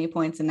up so many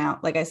points, and now,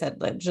 like I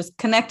said, like, just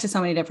connect to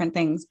so many different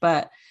things.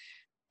 But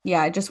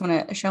yeah, I just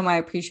want to show my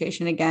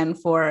appreciation again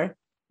for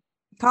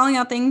calling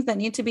out things that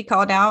need to be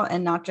called out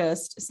and not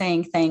just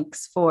saying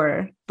thanks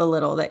for the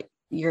little that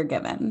you're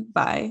given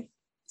by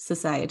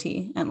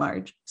society at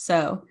large.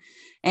 So,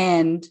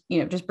 and,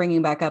 just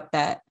bringing back up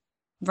that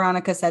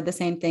Veronica said the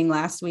same thing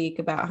last week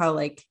about how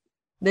like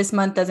this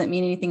month doesn't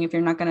mean anything if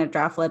you're not going to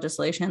draft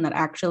legislation that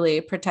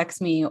actually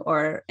protects me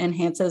or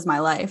enhances my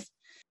life.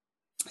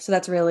 So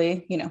that's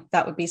really,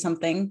 that would be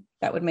something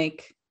that would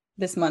make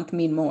this month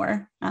mean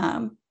more.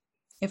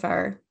 If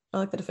our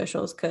elected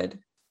officials could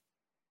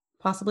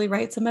possibly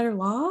write some better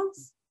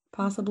laws,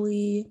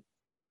 possibly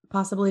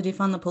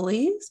defund the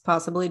police,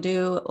 possibly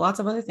do lots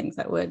of other things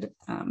that would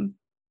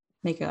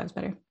make your lives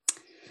better.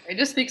 It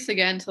just speaks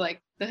again to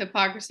like the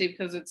hypocrisy,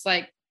 because it's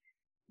like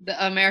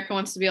the America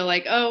wants to be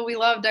like, oh, we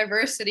love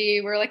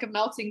diversity, we're like a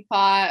melting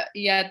pot,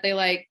 yet they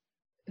like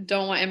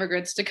don't want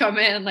immigrants to come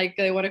in, like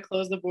they want to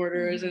close the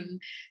borders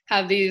and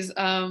have these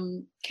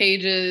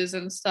cages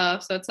and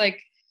stuff. So it's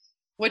like,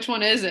 which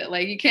one is it?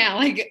 Like you can't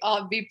like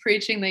all be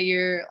preaching that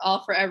you're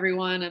all for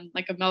everyone and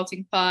like a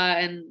melting pot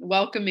and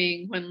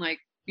welcoming when like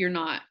you're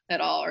not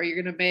at all, or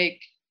you're gonna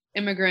make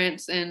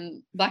immigrants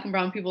and Black and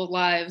brown people's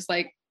lives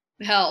like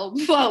hell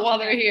while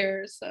they're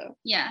here. So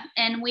yeah,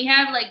 and we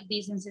have like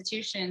these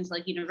institutions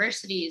like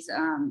universities,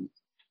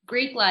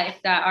 Greek Life,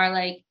 that are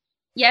like,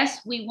 yes,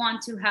 we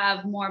want to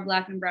have more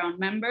Black and brown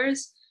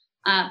members,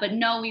 but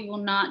no, we will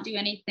not do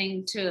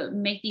anything to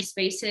make these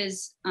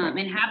spaces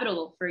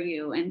inhabitable for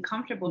you and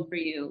comfortable for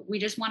you. We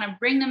just want to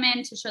bring them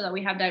in to show that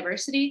we have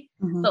diversity.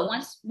 Mm-hmm. But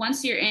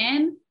once you're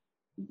in,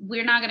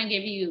 we're not going to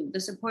give you the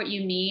support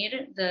you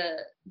need.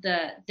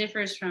 The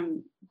differs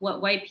from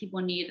what white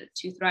people need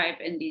to thrive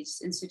in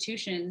these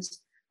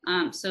institutions.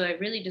 So it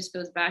really just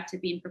goes back to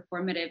being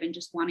performative and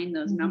just wanting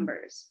those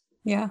numbers.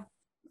 Yeah.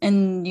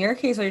 In your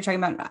case, what you're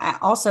talking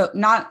about, also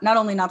not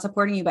only not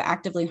supporting you, but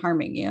actively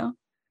harming you.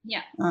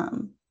 Yeah.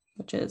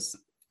 Which is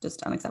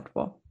just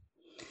unacceptable.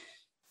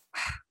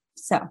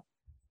 So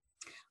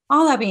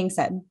all that being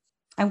said,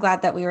 I'm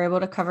glad that we were able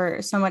to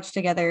cover so much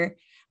together.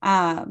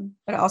 But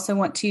I also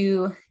want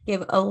to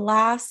give a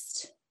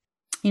last,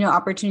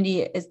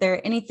 opportunity. Is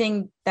there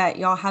anything that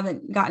y'all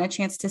haven't gotten a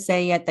chance to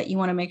say yet that you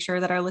want to make sure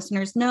that our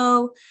listeners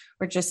know,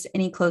 or just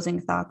any closing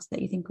thoughts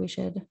that you think we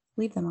should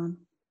leave them on?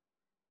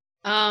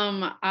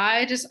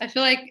 I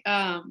feel like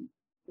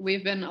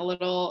we've been a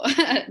little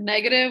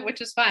negative,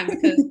 which is fine,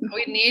 because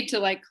we need to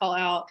like call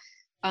out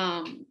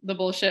the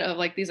bullshit of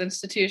like these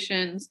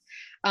institutions.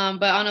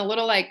 But on a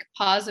little like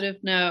positive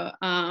note,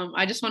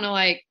 I just want to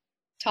like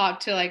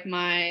talk to like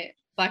my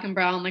Black and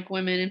brown like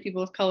women and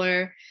people of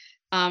color,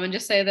 and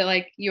just say that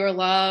like you're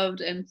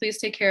loved, and please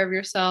take care of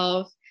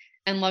yourself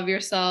and love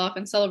yourself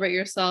and celebrate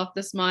yourself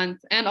this month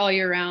and all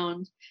year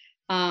round,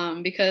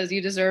 because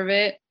you deserve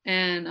it.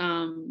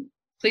 And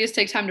please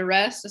take time to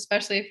rest,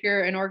 especially if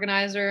you're an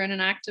organizer and an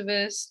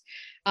activist.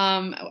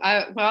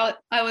 While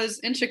I was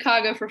in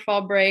Chicago for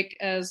fall break,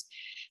 as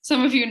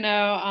some of you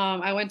know,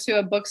 I went to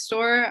a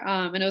bookstore,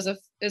 and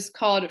it's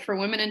called For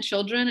Women and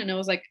Children, and it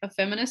was like a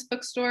feminist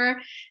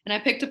bookstore. And I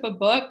picked up a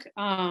book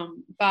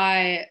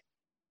by,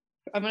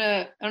 I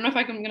don't know if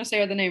I'm gonna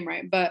say the name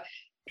right, but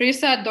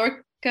Prisa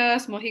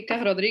Dorcas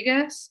Mojica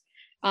Rodriguez.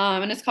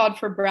 And it's called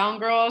For Brown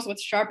Girls with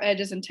Sharp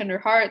Edges and Tender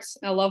Hearts,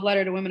 a love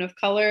letter to women of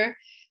color.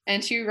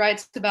 And she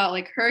writes about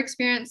like her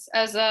experience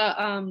as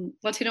a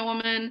Latina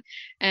woman,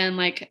 and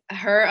like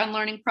her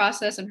unlearning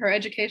process and her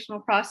educational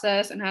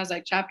process, and has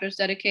like chapters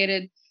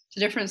dedicated to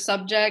different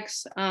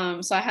subjects.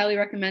 So I highly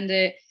recommend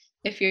it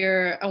if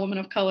you're a woman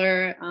of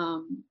color.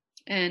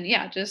 And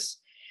yeah, just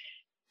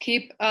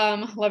keep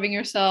loving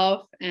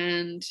yourself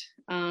and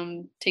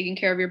taking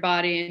care of your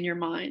body and your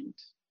mind.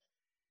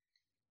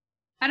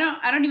 I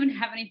don't even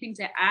have anything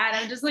to add.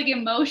 I'm just like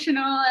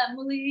emotional,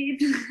 Emily.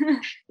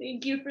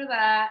 Thank you for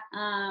that.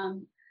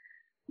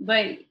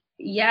 But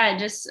yeah,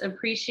 just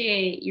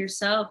appreciate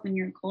yourself and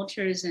your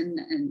cultures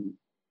and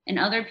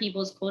other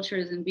people's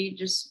cultures, and be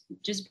just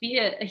be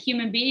a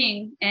human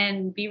being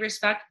and be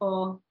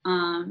respectful,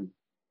 and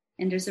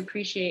just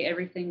appreciate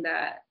everything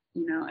that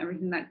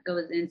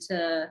goes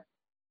into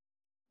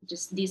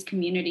just these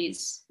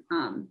communities,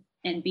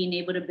 and being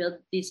able to build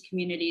these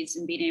communities,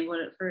 and being able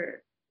to,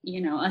 for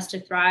us to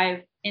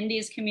thrive in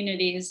these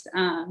communities.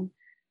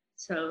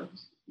 So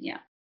yeah.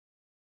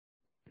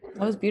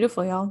 That was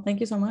beautiful, y'all. Thank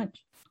you so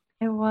much.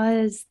 It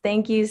was.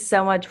 Thank you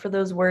so much for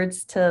those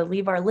words to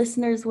leave our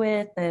listeners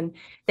with. And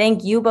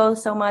thank you both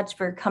so much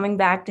for coming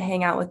back to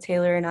hang out with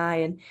Taylor and I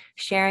and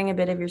sharing a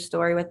bit of your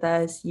story with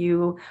us.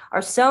 You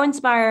are so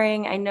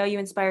inspiring. I know you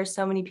inspire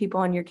so many people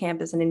on your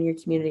campus and in your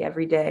community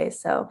every day.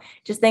 So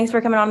just thanks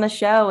for coming on the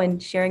show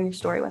and sharing your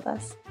story with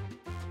us.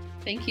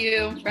 Thank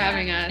you for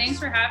having us. Thanks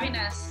for having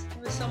us.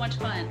 It was so much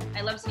fun.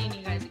 I love seeing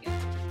you guys again.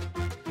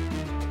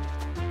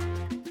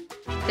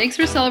 Thanks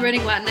for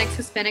celebrating Latinx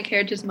Hispanic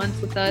Heritage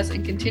Month with us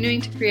and continuing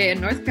to create a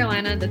North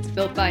Carolina that's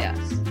built by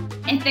us.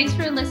 And thanks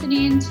for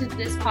listening to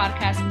this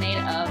podcast made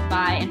of,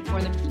 by, and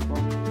for the people.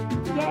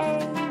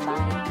 Yay!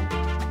 Bye!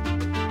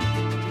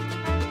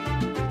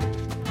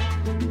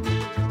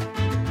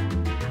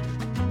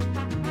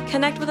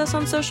 Connect with us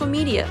on social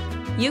media.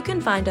 You can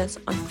find us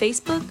on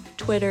Facebook,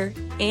 Twitter,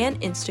 and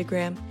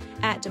Instagram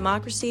at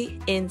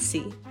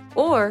DemocracyNC.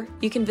 Or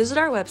you can visit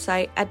our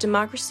website at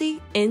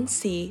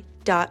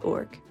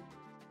democracync.org.